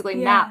basically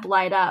map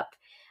light up.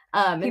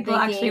 People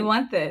actually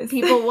want this.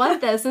 People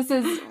want this.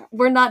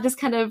 We're not just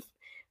kind of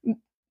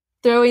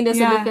throwing this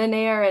into thin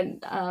air.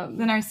 And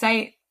then our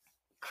site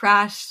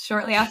crashed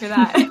shortly after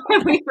that.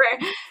 We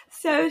were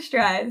so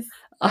stressed.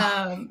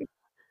 But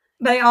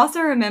I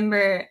also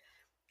remember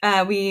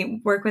we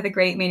work with a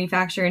great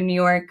manufacturer in New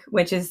York,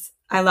 which is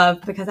I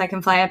love because I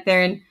can fly up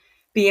there and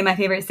be in my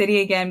favorite city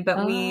again.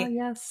 But we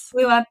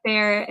flew up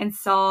there and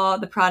saw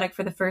the product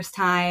for the first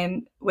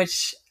time,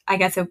 which I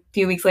guess a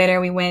few weeks later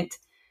we went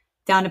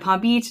down to Palm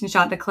Beach and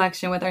shot the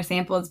collection with our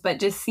samples. But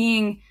just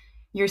seeing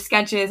your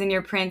sketches and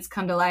your prints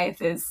come to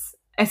life is,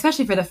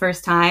 especially for the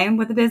first time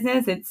with the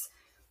business,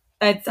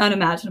 it's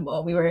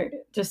unimaginable. We were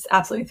just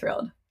absolutely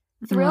thrilled,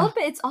 but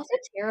it's also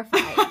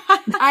terrifying.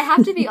 I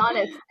have to be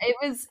honest.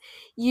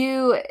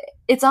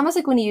 It's almost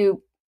like when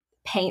you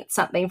paint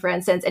something, for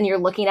instance, and you're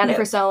looking at it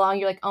for so long,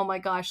 you're like, oh my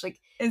gosh, like,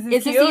 is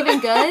this even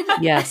good?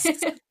 Yes.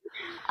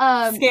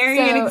 Scary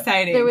and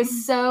exciting. There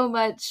was so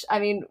much. I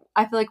mean,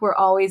 I feel like we're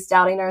always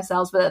doubting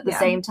ourselves, but at the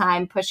same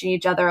time pushing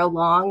each other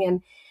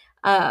along.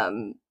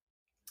 And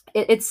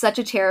it's such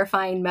a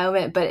terrifying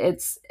moment, but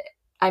it's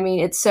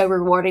so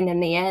rewarding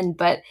in the end.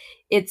 But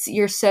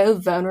you're so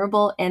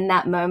vulnerable in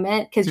that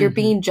moment because you're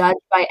being judged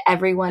by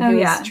everyone who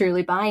is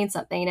truly buying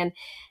something.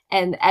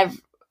 And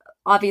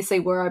obviously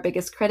we're our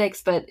biggest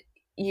critics, but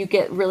you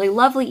get really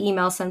lovely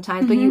emails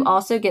sometimes, but you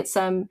also get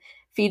some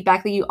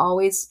feedback that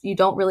you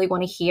don't really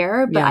want to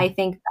hear. But Yeah. I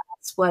think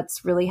that's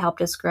what's really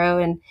helped us grow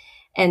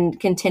and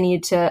continue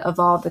to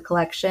evolve the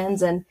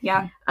collections. And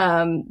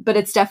but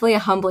it's definitely a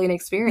humbling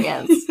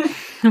experience.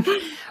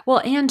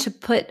 Well, and to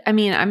put, I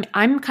mean,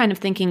 I'm kind of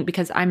thinking,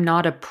 because I'm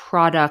not a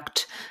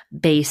product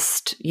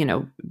based,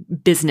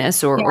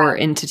 business or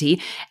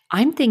entity.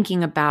 I'm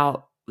thinking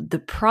about the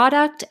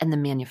product and the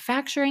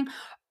manufacturing.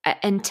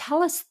 And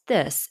tell us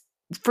this,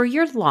 for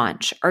your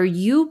launch, are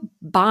you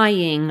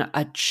buying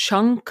a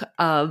chunk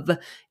of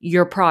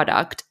your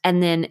product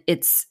and then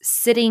it's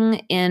sitting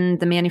in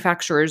the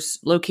manufacturer's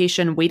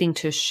location waiting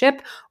to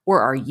ship,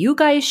 or are you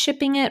guys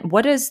shipping it?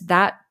 What does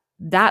that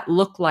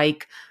look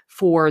like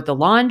for the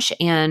launch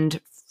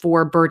and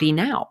for Birdie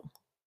Now?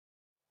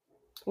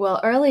 Well,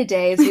 early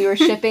days, we were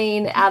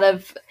shipping out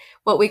of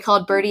what we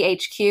called Birdie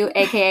HQ,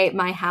 aka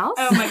my house.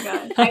 Oh my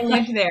God, I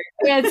lived there.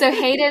 Yeah, so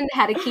Hayden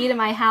had a key to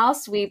my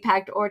house. We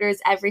packed orders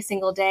every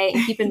single day.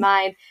 And keep in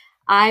mind,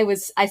 I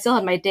still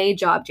had my day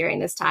job during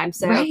this time.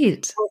 So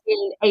right.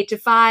 working 8 to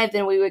 5,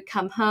 then we would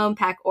come home,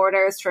 pack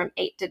orders from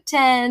 8 to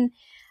 10.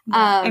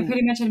 I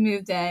pretty much had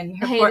moved in.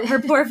 Her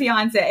poor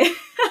fiance.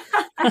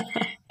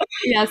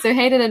 Yeah, so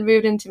Hayden had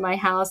moved into my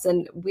house,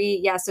 and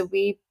we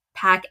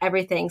pack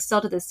everything.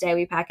 Still to this day,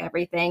 we pack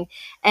everything.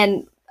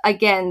 And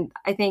again,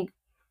 I think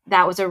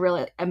that was a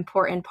really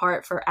important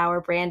part for our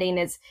branding,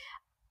 is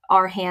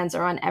our hands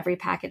are on every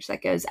package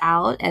that goes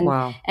out, and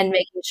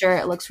making sure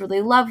it looks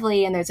really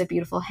lovely, and there's a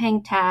beautiful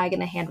hang tag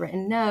and a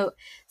handwritten note.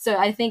 So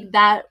I think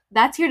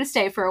that's here to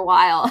stay for a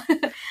while.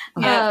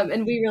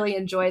 And we really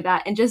enjoy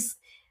that. And just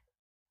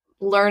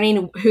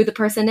learning who the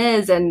person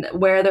is and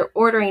where they're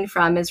ordering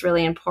from is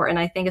really important,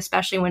 I think,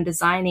 especially when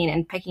designing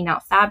and picking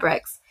out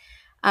fabrics.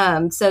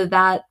 So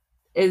that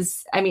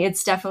is,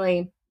 it's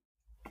definitely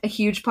a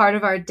huge part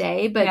of our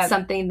day, but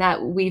something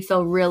that we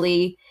feel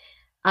really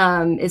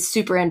is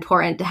super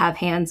important to have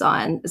hands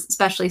on,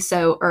 especially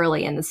so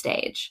early in the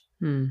stage.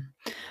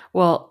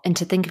 Well, and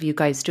to think of you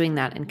guys doing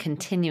that and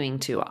continuing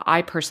to,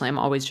 I personally am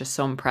always just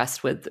so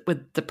impressed with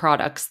the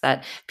products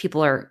that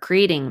people are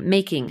creating,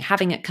 making,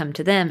 having it come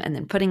to them, and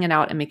then putting it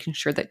out and making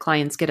sure that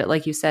clients get it,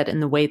 like you said, in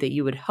the way that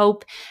you would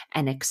hope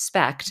and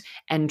expect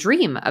and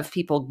dream of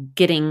people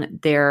getting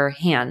their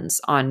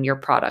hands on your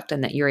product,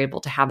 and that you're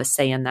able to have a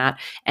say in that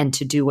and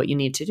to do what you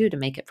need to do to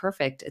make it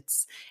perfect.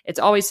 It's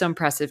always so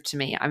impressive to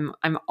me.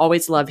 I'm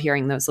always love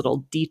hearing those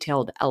little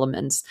detailed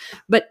elements.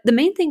 But the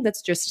main thing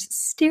that's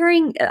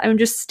I'm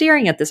just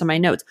staring at this on my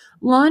notes,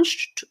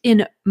 launched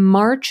in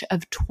March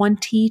of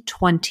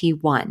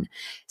 2021.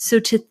 So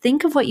to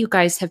think of what you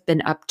guys have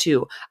been up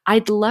to,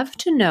 I'd love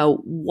to know,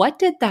 what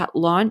did that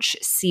launch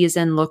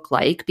season look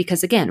like?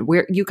 Because again,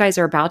 you guys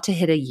are about to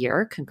hit a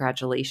year.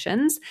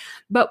 Congratulations.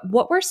 But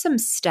what were some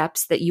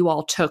steps that you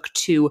all took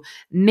to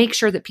make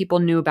sure that people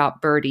knew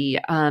about Birdie,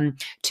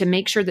 to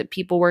make sure that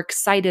people were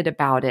excited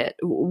about it?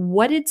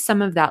 What did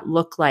some of that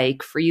look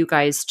like for you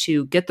guys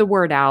to get the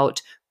word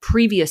out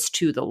previous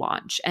to the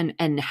launch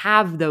and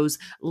have those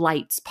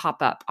lights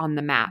pop up on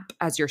the map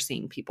as you're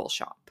seeing people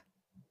shop?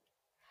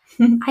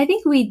 I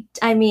think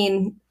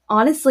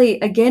honestly,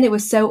 again, it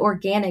was so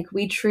organic.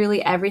 We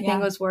truly, everything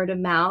was word of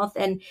mouth.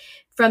 And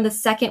from the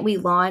second we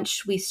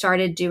launched, we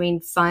started doing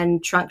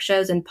fun trunk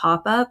shows and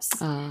pop-ups.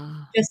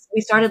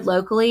 We started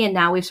locally, and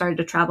now we've started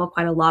to travel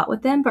quite a lot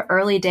with them. But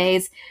early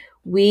days,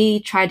 we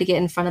tried to get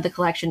in front of the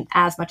collection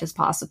as much as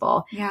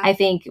possible. Yeah. I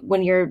think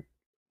when you're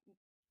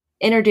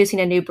introducing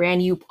a new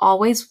brand, you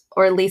always,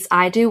 or at least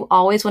I do,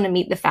 always want to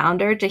meet the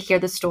founder to hear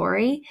the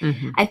story.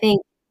 Mm-hmm. I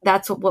think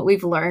that's what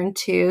we've learned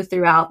too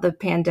throughout the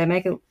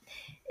pandemic,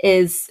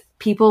 is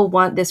people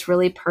want this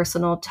really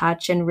personal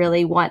touch and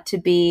really want to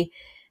be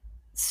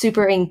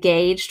super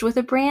engaged with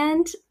a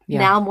brand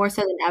now more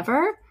so than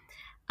ever.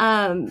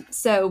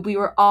 So we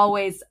were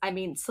always,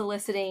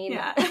 soliciting.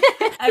 Yeah.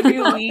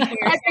 Every week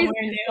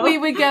we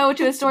would go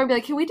to a store and be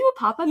like, can we do a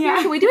pop-up here?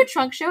 Can we do a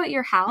trunk show at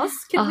your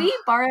house? Can we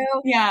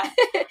borrow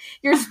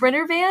your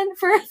Sprinter van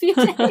for a few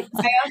days?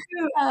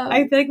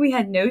 I feel like we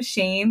had no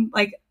shame,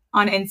 like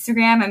on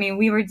Instagram.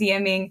 We were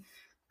DMing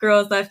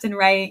girls left and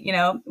right,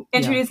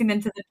 introducing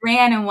them to the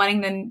brand and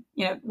wanting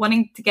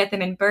to get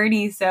them in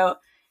Birdie. So,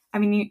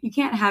 you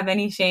can't have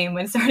any shame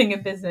when starting a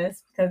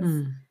business, because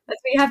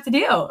that's what you have to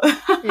do.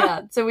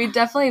 Yeah. So we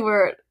definitely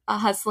were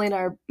hustling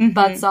our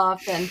butts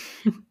off. And,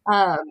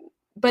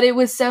 but it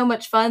was so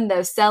much fun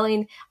though.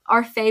 Selling,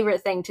 our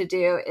favorite thing to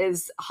do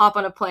is hop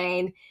on a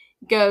plane,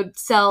 go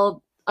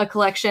sell a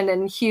collection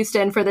in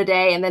Houston for the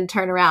day, and then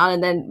turn around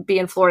and then be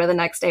in Florida the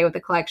next day with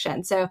the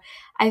collection. So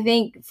I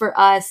think for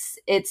us,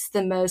 it's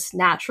the most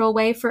natural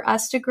way for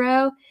us to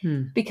grow,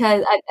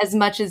 because as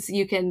much as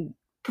you can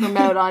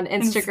promote on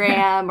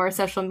Instagram or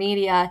social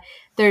media,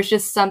 there's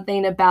just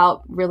something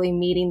about really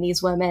meeting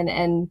these women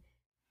and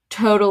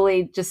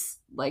totally just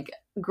like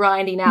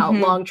grinding out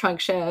long trunk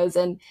shows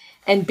and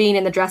being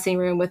in the dressing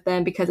room with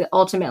them, because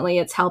ultimately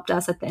it's helped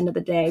us at the end of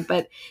the day.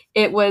 But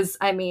it was,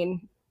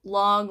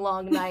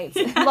 long nights,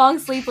 long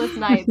sleepless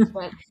nights,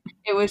 but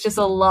it was just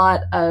a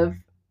lot of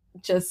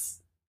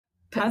just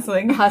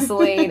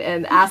hustling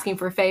and asking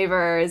for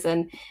favors,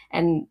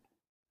 and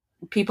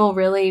people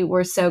really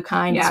were so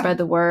kind to spread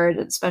the word,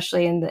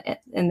 especially in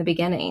the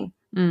beginning.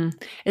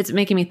 It's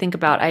making me think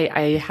about,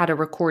 I had a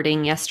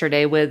recording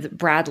yesterday with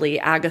Bradley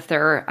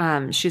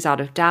Agather. She's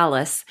out of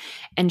Dallas,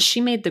 and she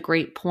made the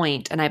great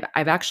point, and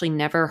I've actually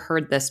never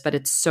heard this, but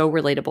it's so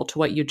relatable to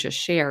what you just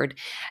shared.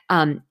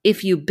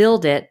 If you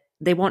build it,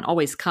 they won't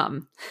always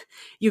come.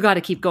 You got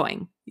to keep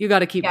going. You got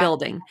to keep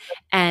building.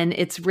 And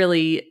it's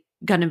really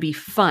going to be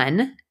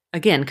fun.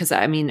 Again, because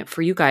I mean,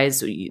 for you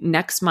guys,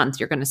 next month,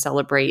 you're going to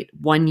celebrate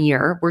 1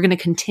 year. We're going to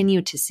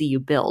continue to see you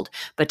build,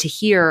 but to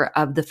hear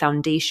of the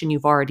foundation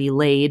you've already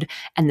laid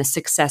and the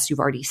success you've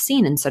already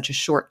seen in such a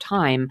short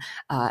time,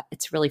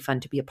 it's really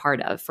fun to be a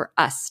part of, for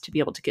us to be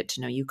able to get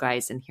to know you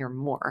guys and hear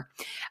more.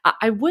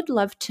 I would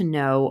love to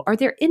know, are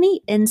there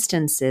any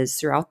instances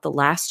throughout the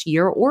last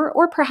year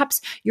or perhaps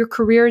your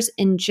careers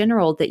in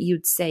general that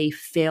you'd say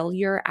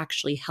failure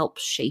actually helped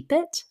shape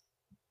it?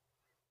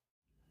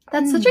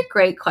 That's such a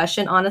great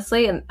question,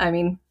 honestly. And I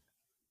mean,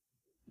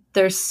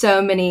 there's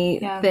so many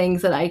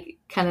things that I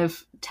kind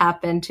of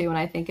tap into when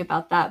I think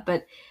about that.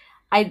 But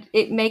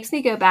it makes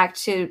me go back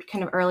to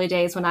kind of early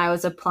days when I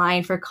was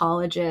applying for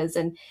colleges.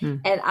 And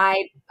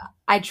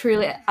I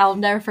truly, I'll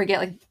never forget,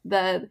 like,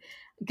 the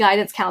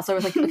guidance counselor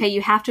was like, okay,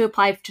 you have to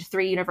apply to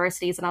 3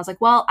 universities. And I was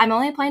like, well, I'm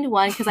only applying to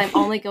one because I'm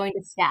only going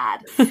to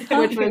SCAD,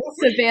 which was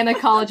Savannah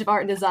College of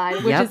Art and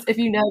Design, which is, if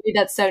you know me,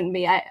 that's so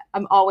me.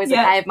 I'm always like,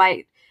 I have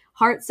my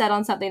heart set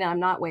on something and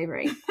I'm not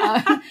wavering.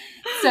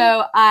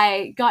 So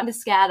I got into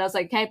SCAD. I was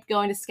like, okay,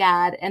 going to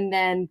SCAD. And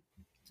then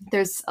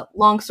there's a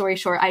long story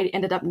short, I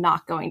ended up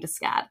not going to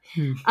SCAD.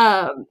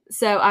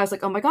 So I was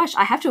like, oh my gosh,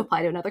 I have to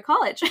apply to another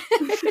college.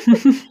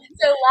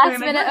 So last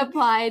minute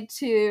applied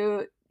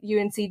to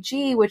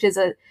UNCG, which is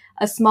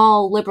a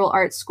small liberal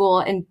arts school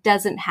and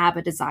doesn't have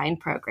a design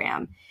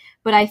program.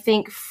 But I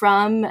think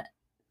from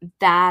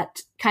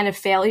that kind of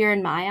failure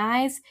in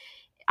my eyes,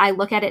 I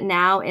look at it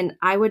now and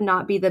I would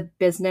not be the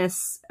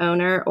business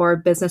owner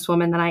or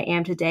businesswoman that I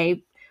am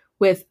today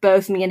with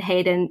both me and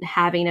Hayden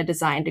having a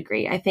design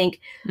degree. I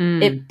think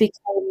it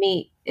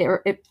became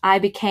I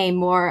became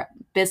more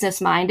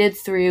business minded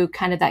through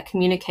kind of that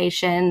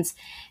communications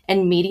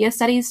and media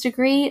studies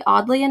degree,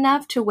 oddly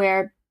enough, to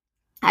where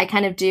I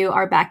kind of do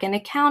our back end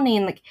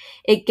accounting. Like,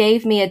 it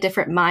gave me a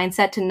different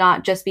mindset to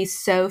not just be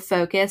so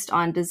focused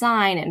on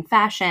design and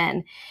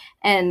fashion.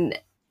 And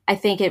I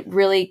think it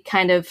really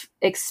kind of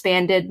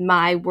expanded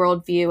my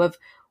worldview of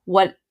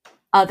what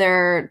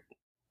other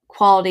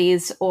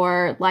qualities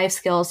or life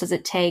skills does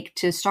it take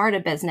to start a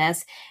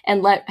business,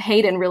 and let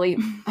Hayden really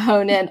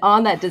hone in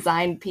on that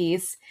design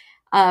piece.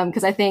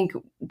 Because I think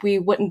we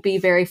wouldn't be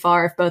very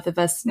far if both of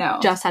us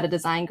just had a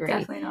design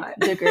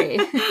degree.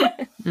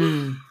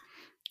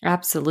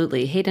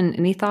 Absolutely. Hayden,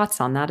 any thoughts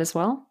on that as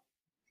well?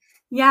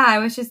 Yeah, I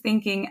was just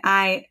thinking,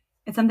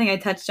 it's something I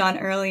touched on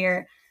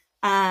earlier.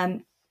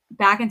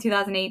 Back in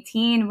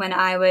 2018, when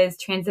I was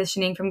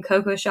transitioning from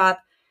Coco Shop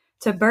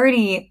to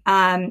Birdie,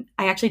 I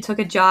actually took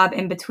a job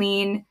in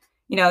between.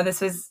 You know, this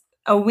was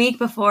a week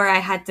before I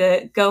had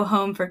to go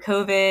home for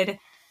COVID.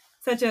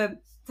 Such a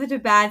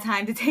bad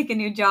time to take a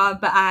new job,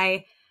 but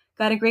I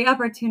got a great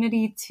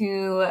opportunity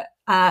to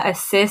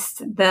assist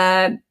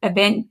the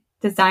event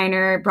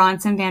designer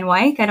Bronson Van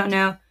Wyk. I don't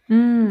know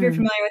if you're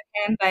familiar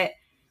with him, but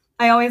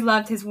I always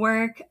loved his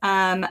work,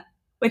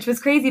 which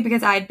was crazy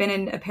because I'd been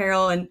in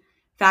apparel and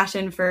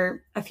fashion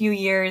for a few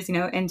years, you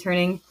know,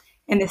 interning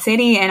in the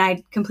city, and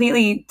I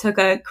completely took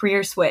a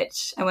career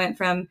switch. I went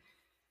from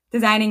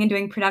designing and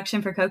doing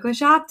production for Coco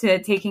Shop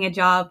to taking a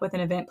job with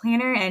an event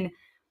planner, and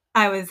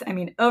I was,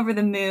 over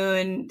the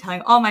moon,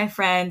 telling all my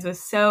friends,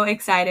 was so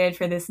excited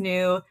for this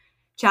new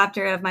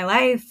chapter of my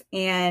life.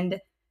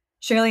 And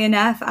surely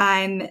enough,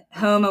 I'm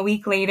home a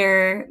week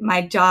later.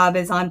 My job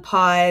is on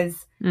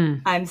pause.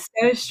 I'm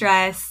so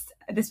stressed.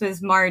 This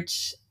was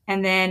March,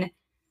 and then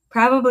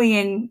probably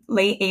in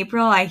late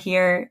April, I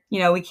hear,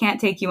 we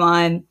can't take you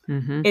on.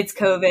 It's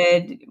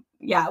COVID.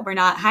 Yeah, we're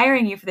not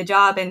hiring you for the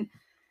job. And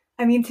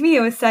to me,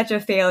 it was such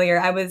a failure.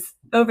 I was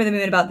over the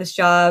moon about this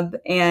job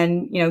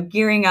and,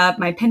 gearing up.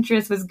 My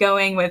Pinterest was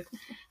going with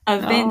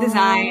event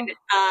design.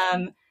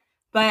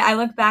 But I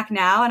look back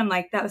now and I'm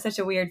like, that was such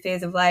a weird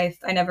phase of life.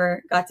 I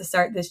never got to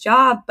start this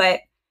job. But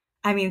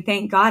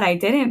thank God I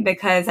didn't,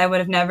 because I would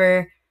have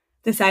never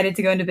decided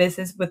to go into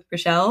business with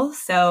Rochelle.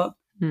 So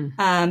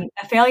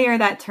a failure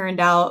that turned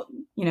out,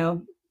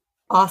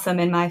 awesome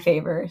in my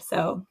favor.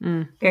 So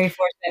very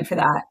fortunate for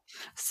that.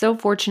 So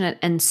fortunate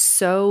and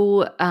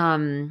so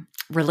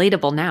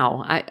relatable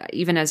now.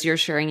 Even as you're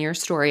sharing your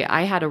story,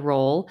 I had a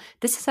role.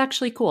 This is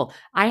actually cool.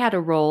 I had a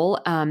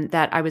role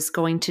that I was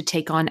going to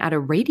take on at a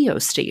radio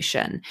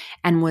station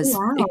and was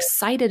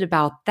excited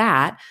about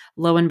that.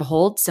 Lo and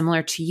behold,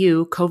 similar to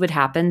you, COVID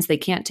happens. They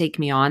can't take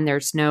me on.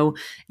 There's no,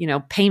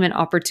 payment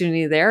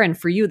opportunity there. And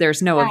for you,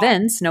 there's no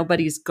events.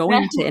 Nobody's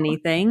going to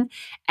anything.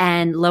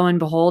 And lo and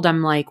behold,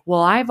 I'm like,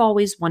 well, I've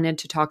always wanted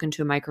to talk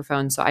into a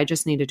microphone, so I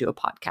just need to do a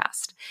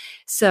podcast.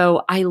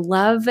 So I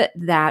love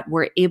that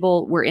we're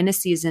in a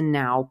season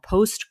now,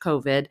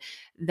 post-COVID,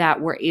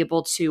 that we're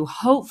able to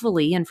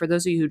hopefully, and for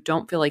those of you who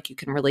don't feel like you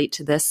can relate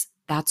to this,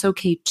 that's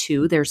okay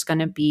too. There's going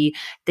to be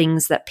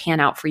things that pan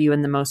out for you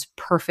in the most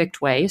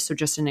perfect way. So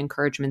just an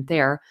encouragement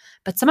there.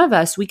 But some of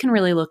us, we can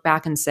really look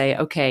back and say,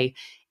 okay,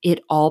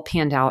 it all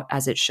panned out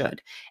as it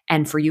should.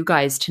 And for you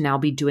guys to now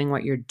be doing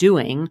what you're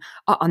doing,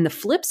 on the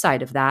flip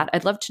side of that,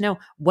 I'd love to know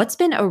what's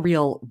been a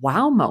real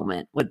wow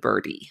moment with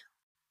Birdie?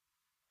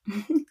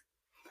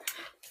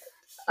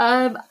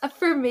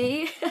 For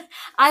me,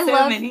 there's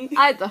so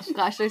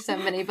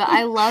many, but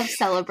I love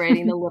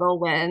celebrating the little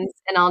wins.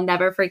 And I'll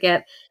never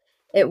forget,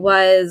 it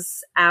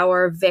was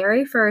our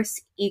very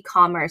first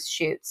e-commerce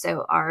shoot.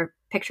 So our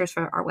pictures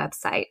for our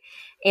website.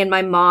 And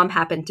my mom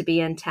happened to be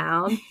in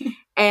town.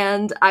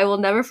 And I will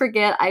never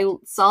forget, I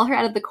saw her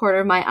out of the corner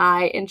of my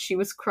eye and she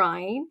was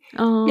crying.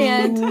 Oh.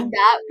 And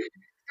that,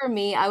 for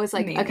me, I was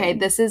like, Amazing. okay,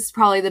 this is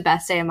probably the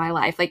best day of my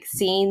life. Like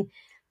seeing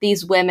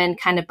these women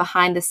kind of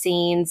behind the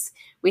scenes.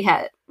 We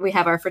have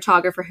our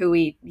photographer who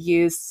we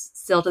use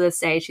still to this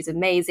day. She's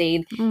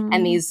amazing.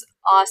 And these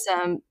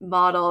awesome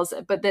models.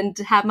 But then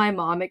to have my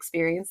mom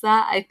experience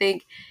that, I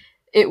think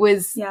it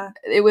was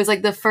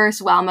like the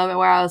first wow moment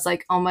where I was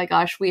like, oh my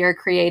gosh, we are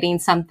creating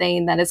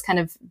something that is kind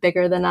of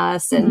bigger than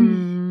us.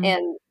 And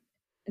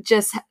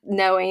just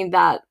knowing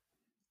that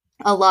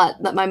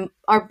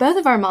both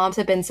of our moms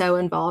have been so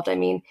involved. I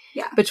mean,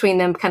 between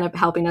them kind of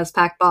helping us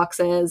pack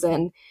boxes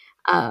and,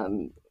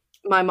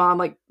 my mom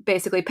like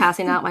basically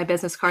passing out my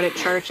business card at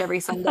church every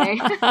Sunday.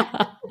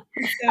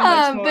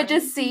 But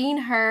just seeing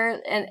her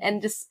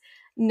and just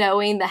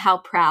knowing how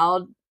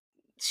proud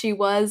she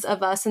was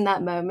of us in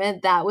that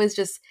moment, that was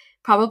just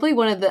probably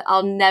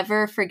I'll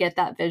never forget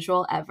that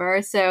visual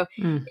ever. So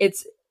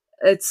it's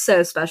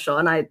so special.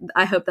 And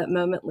I hope that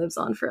moment lives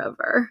on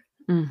forever.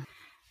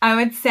 I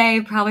would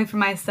say probably for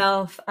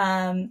myself,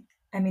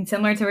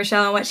 similar to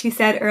Rochelle and what she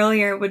said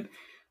earlier, would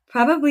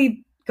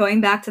probably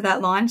going back to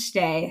that launch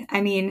day. I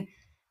mean,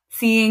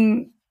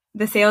 seeing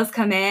the sales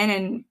come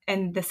in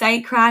and the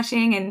site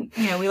crashing,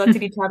 and we looked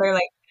at each other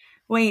like,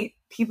 wait,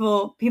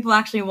 people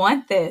actually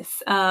want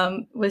this,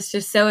 was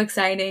just so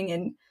exciting.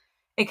 And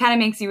it kind of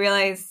makes you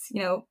realize,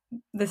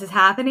 this is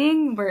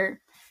happening. We're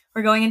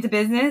going into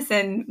business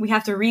and we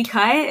have to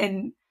recut,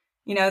 and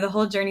the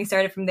whole journey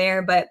started from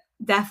there. But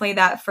definitely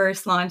that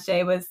first launch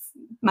day was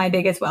my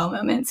biggest wow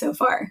moment so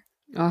far.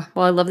 Oh,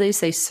 well, I love that you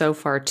say so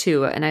far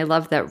too. And I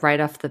love that right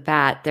off the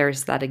bat,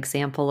 there's that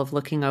example of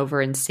looking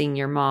over and seeing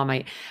your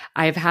mom.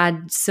 I've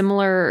had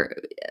similar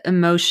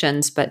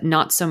emotions, but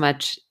not so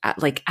much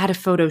at a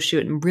photo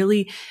shoot. And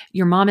really,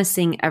 your mom is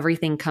seeing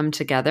everything come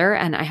together.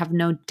 And I have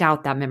no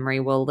doubt that memory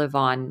will live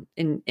on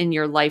in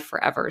your life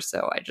forever.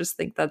 So I just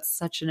think that's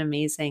such an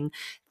amazing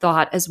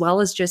thought, as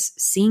well as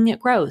just seeing it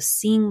grow,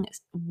 seeing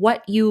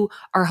what you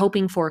are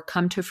hoping for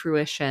come to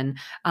fruition.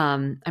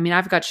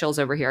 I've got chills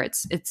over here.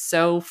 It's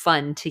so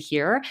fun to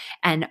hear.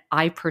 And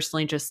I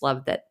personally just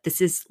love that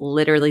this is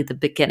literally the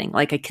beginning.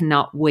 Like, I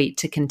cannot wait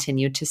to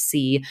continue to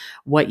see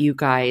what you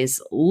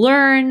guys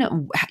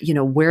learn,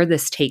 where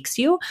this takes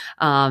you.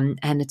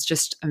 And it's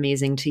just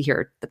amazing to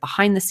hear the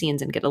behind the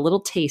scenes and get a little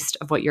taste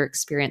of what your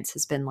experience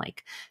has been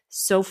like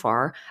so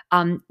far.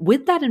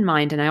 With that in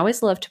mind, and I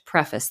always love to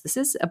preface, this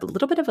is a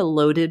little bit of a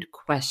loaded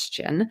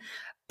question,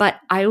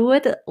 but I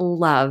would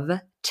love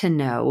to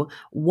know,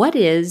 what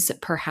is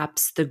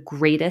perhaps the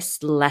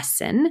greatest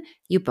lesson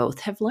you both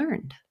have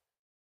learned?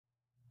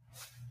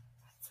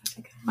 That's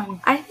a good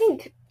one. I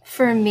think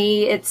for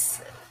me,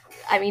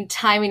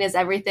 timing is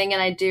everything.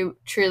 And I do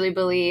truly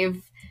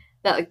believe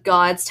that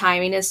God's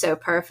timing is so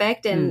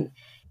perfect. And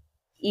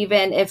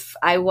even if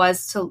I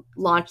was to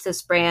launch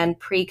this brand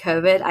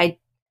pre-COVID,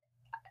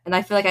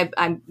 I feel like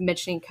I'm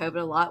mentioning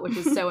COVID a lot, which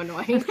is so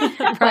annoying.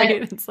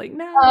 Right? It's like,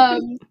 no.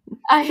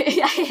 I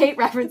hate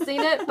referencing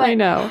it, but I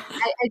know.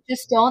 I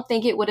just don't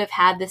think it would have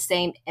had the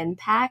same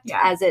impact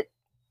as it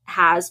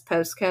has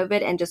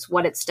post-COVID, and just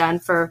what it's done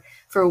for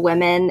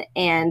women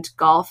and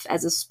golf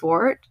as a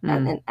sport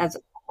and as a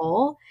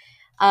whole.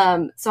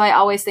 So I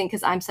always think,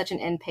 because I'm such an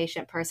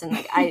impatient person,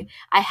 like I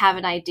have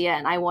an idea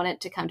and I want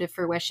it to come to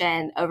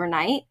fruition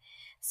overnight.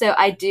 So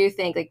I do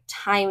think like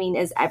timing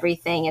is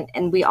everything.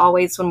 And we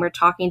always, when we're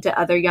talking to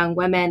other young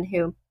women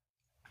who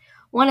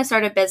want to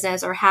start a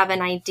business or have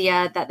an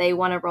idea that they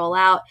want to roll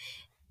out,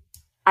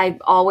 I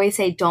always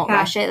say, don't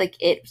rush it. Like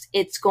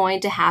it's going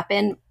to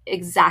happen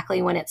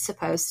exactly when it's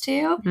supposed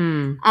to.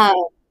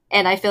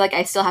 And I feel like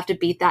I still have to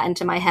beat that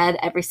into my head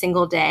every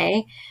single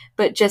day,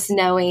 but just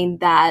knowing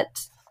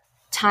that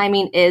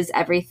timing is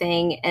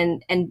everything,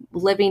 and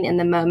living in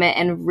the moment,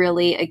 and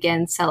really,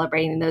 again,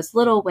 celebrating those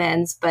little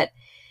wins, but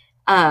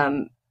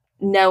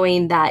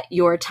knowing that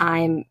your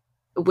time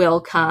will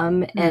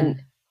come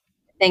and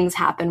things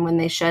happen when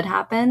they should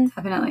happen.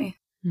 Definitely.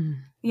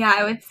 Yeah,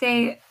 I would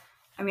say,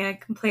 I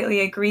completely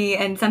agree.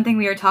 And something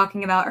we were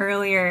talking about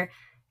earlier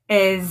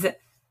is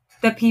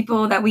the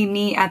people that we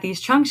meet at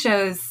these trunk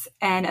shows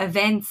and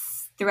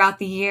events throughout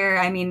the year.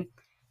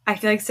 I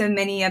feel like so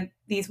many of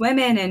these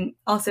women and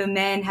also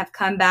men have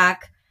come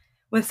back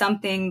with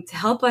something to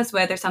help us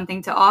with, or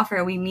something to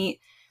offer. We meet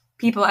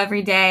people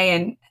every day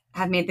and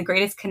have made the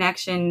greatest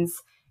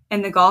connections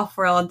in the golf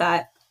world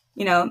that,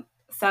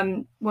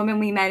 some woman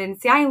we met in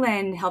Sea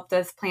Island helped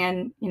us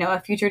plan, a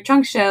future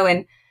trunk show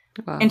and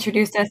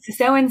introduced us to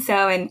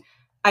so-and-so. And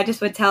I just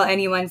would tell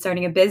anyone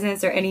starting a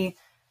business or any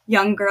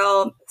young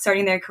girl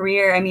starting their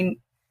career,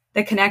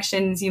 the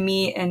connections you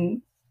meet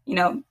and,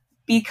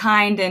 be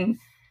kind and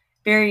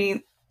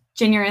very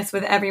generous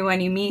with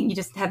everyone you meet. You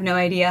just have no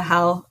idea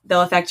how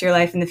they'll affect your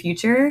life in the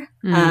future.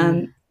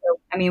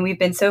 We've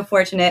been so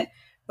fortunate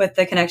with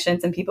the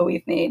connections and people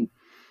we've made.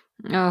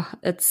 Oh,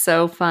 it's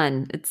so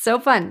fun. It's so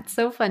fun. It's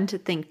so fun to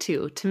think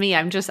too. To me,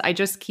 I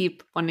just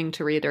keep wanting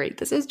to reiterate,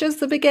 this is just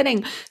the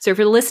beginning. So if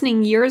you're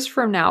listening years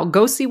from now,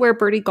 go see where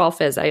Birdie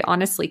Golf is. I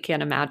honestly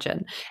can't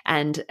imagine.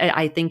 And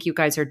I think you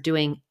guys are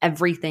doing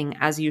everything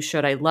as you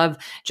should. I love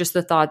just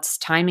the thoughts.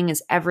 Timing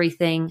is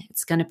everything.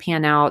 It's going to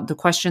pan out. The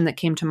question that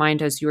came to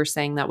mind as you were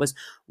saying that was,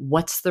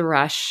 what's the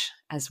rush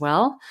as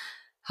well?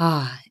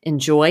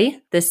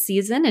 Enjoy this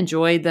season,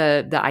 enjoy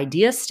the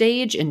idea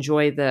stage,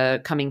 enjoy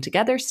the coming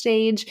together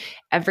stage,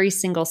 every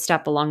single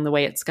step along the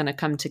way it's going to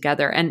come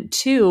together. And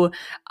two,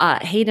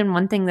 Hayden,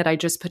 one thing that I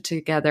just put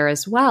together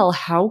as well,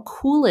 how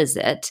cool is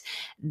it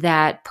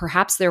that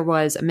perhaps there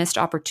was a missed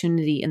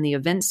opportunity in the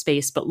event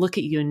space, but look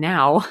at you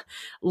now,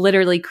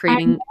 literally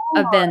creating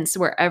events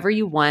wherever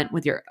you want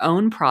with your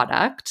own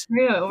product.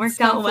 True, it worked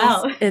out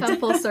well. It's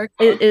full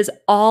circle. It is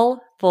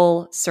all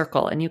full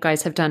circle. And you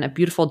guys have done a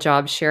beautiful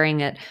job sharing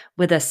it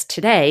with us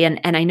today.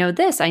 And I know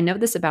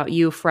this about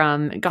you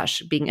from,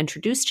 being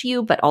introduced to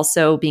you, but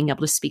also being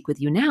able to speak with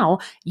you now.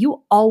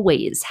 You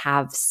always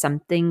have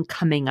something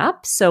coming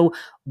up. So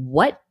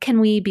what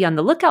can we be on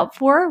the lookout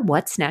for?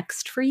 What's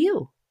next for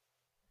you?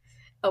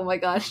 Oh my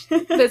gosh.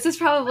 This is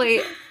probably,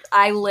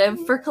 I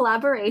live for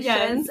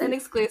collaborations and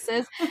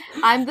exclusives.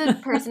 I'm the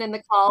person in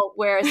the call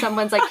where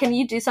someone's like, can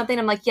you do something?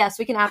 I'm like, yes,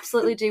 we can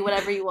absolutely do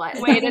whatever you want.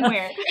 Hayden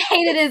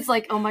is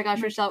like, oh my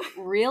gosh, Rochelle,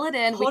 reel it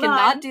in. We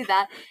cannot do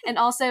that. And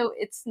also,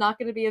 it's not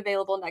going to be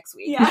available next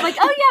week. Yeah. I'm like,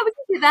 oh yeah, we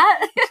can do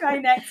that. Try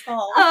next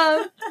fall.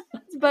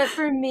 But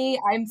for me,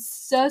 I'm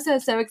so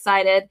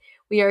excited.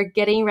 We are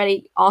getting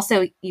ready.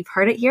 Also, you've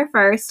heard it here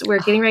first. We're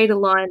getting ready to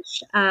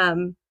launch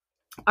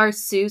our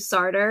Sue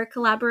Sarter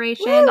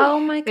collaboration. Woo! Oh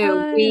my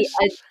gosh. We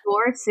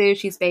adore Sue.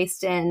 She's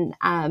based in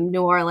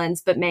New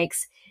Orleans, but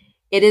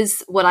it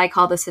is what I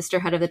call the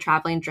sisterhood of the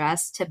traveling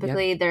dress.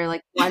 Typically, they're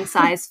like one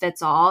size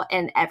fits all,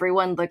 and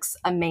everyone looks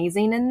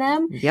amazing in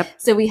them. Yep.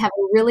 So we have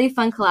a really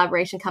fun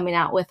collaboration coming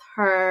out with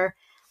her.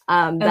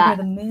 Over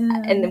the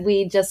Moon. And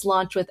we just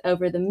launched with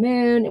Over the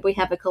Moon. We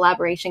have a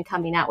collaboration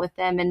coming out with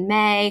them in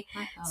May.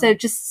 Wow. So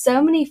just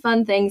so many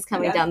fun things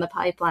coming down the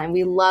pipeline.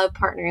 We love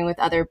partnering with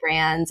other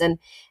brands and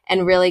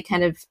really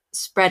kind of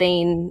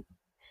spreading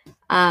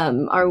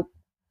our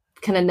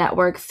kind of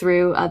network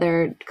through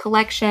other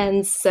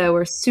collections. So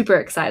we're super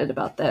excited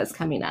about this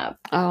coming up.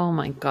 Oh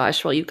my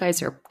gosh. Well, you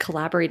guys are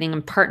collaborating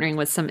and partnering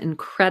with some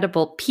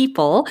incredible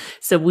people.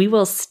 So we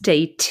will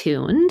stay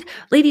tuned.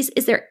 Ladies,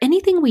 is there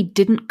anything we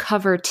didn't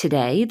cover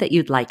today that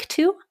you'd like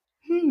to?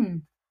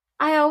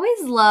 I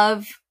always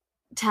love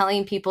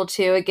telling people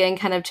to, again,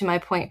 kind of to my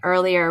point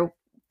earlier,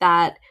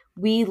 that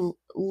we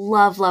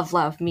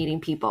love meeting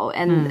people.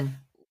 And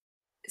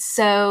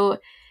so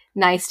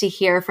nice to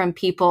hear from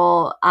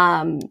people,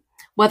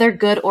 whether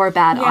good or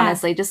bad,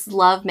 honestly, just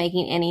love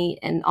making any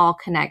and all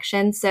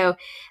connections. So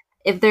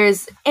if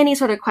there's any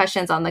sort of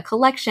questions on the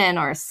collection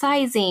or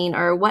sizing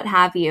or what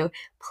have you,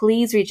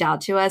 please reach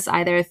out to us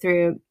either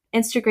through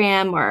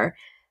Instagram or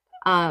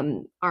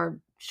our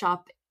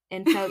shop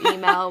info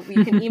email.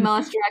 You can email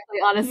us directly,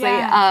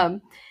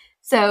 honestly.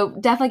 So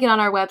definitely get on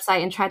our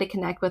website and try to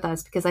connect with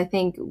us, because I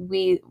think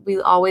we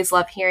always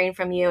love hearing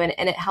from you, and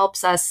it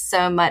helps us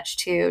so much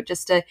too,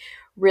 just to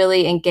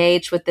really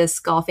engage with this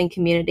golfing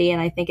community.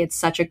 And I think it's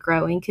such a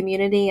growing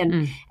community,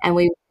 and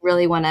we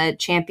really want to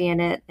champion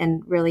it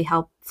and really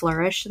help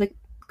flourish the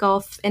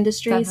golf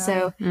industry. Definitely.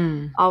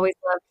 So always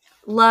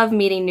love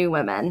meeting new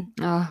women.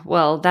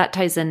 Well, that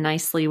ties in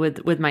nicely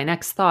with my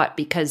next thought,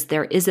 because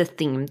there is a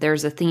theme.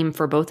 There's a theme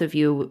for both of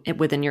you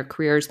within your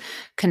careers,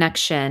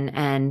 connection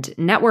and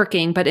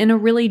networking, but in a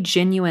really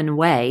genuine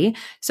way.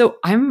 So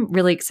I'm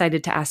really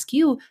excited to ask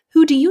you,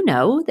 who do you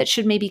know that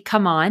should maybe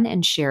come on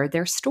and share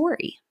their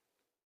story?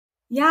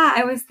 Yeah,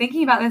 I was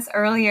thinking about this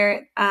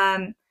earlier.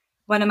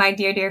 One of my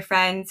dear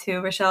friends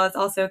who Rochelle has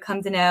also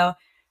come to know,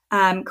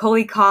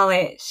 Coley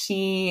Collett.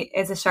 She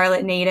is a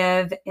Charlotte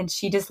native, and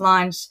she just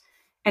launched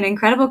an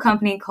incredible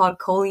company called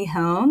Coley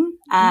Home.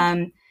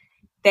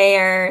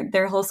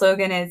 Their whole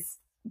slogan is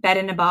bed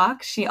in a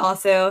box. She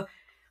also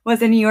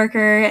was a New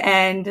Yorker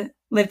and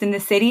lived in the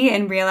city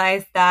and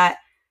realized that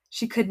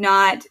she could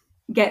not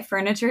get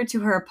furniture to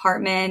her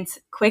apartment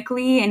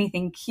quickly,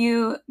 anything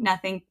cute,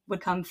 nothing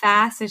would come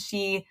fast. So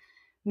she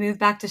moved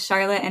back to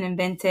Charlotte and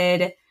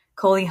invented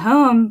Coley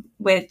Home,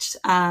 which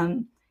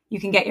you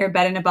can get your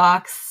bed in a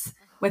box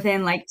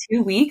within like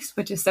 2 weeks,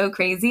 which is so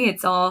crazy.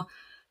 It's all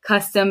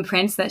custom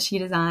prints that she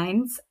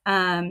designs.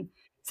 So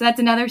that's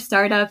another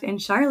startup in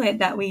Charlotte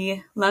that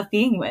we love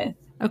being with.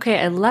 Okay,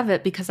 I love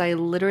it because I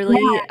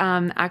literally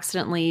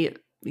accidentally,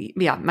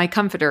 my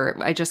comforter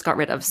I just got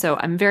rid of. So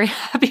I'm very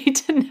happy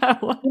to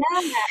know.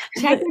 Yeah,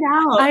 check it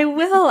out.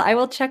 I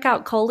will check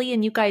out Coley,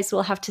 and you guys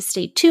will have to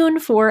stay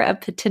tuned for a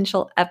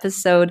potential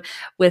episode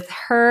with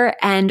her.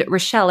 And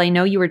Rochelle, I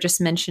know you were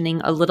just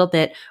mentioning a little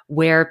bit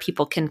where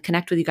people can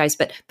connect with you guys,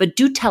 but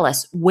do tell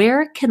us,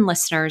 where can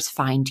listeners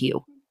find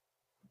you?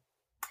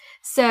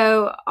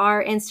 So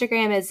our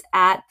Instagram is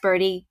at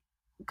Birdie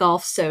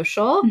Golf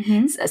Social.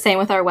 Mm-hmm. Same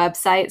with our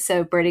website,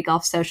 so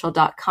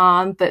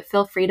birdiegolfsocial.com. But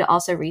feel free to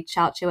also reach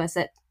out to us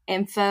at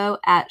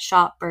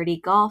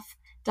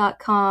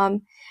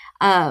info@shopbirdiegolf.com.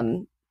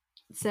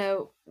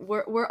 So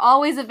we're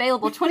always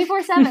available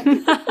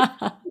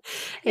 24/7.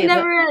 Hey,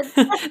 never ends.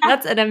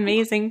 That's an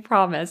amazing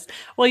promise.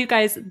 Well, you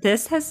guys,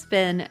 this has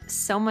been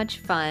so much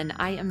fun.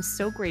 I am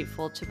so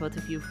grateful to both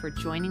of you for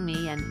joining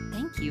me, and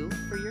thank you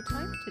for your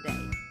time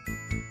today.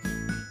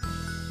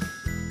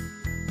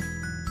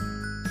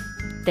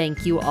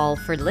 Thank you all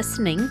for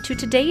listening to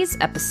today's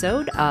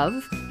episode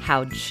of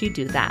How'd She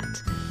Do That?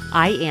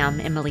 I am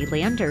Emily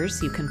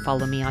Landers. You can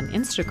follow me on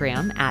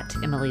Instagram at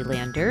Emily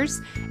Landers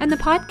and the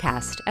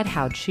podcast at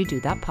How'd She Do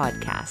That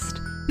Podcast.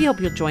 We hope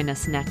you'll join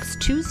us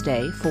next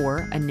Tuesday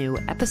for a new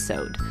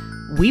episode.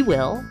 We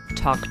will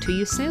talk to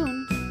you soon.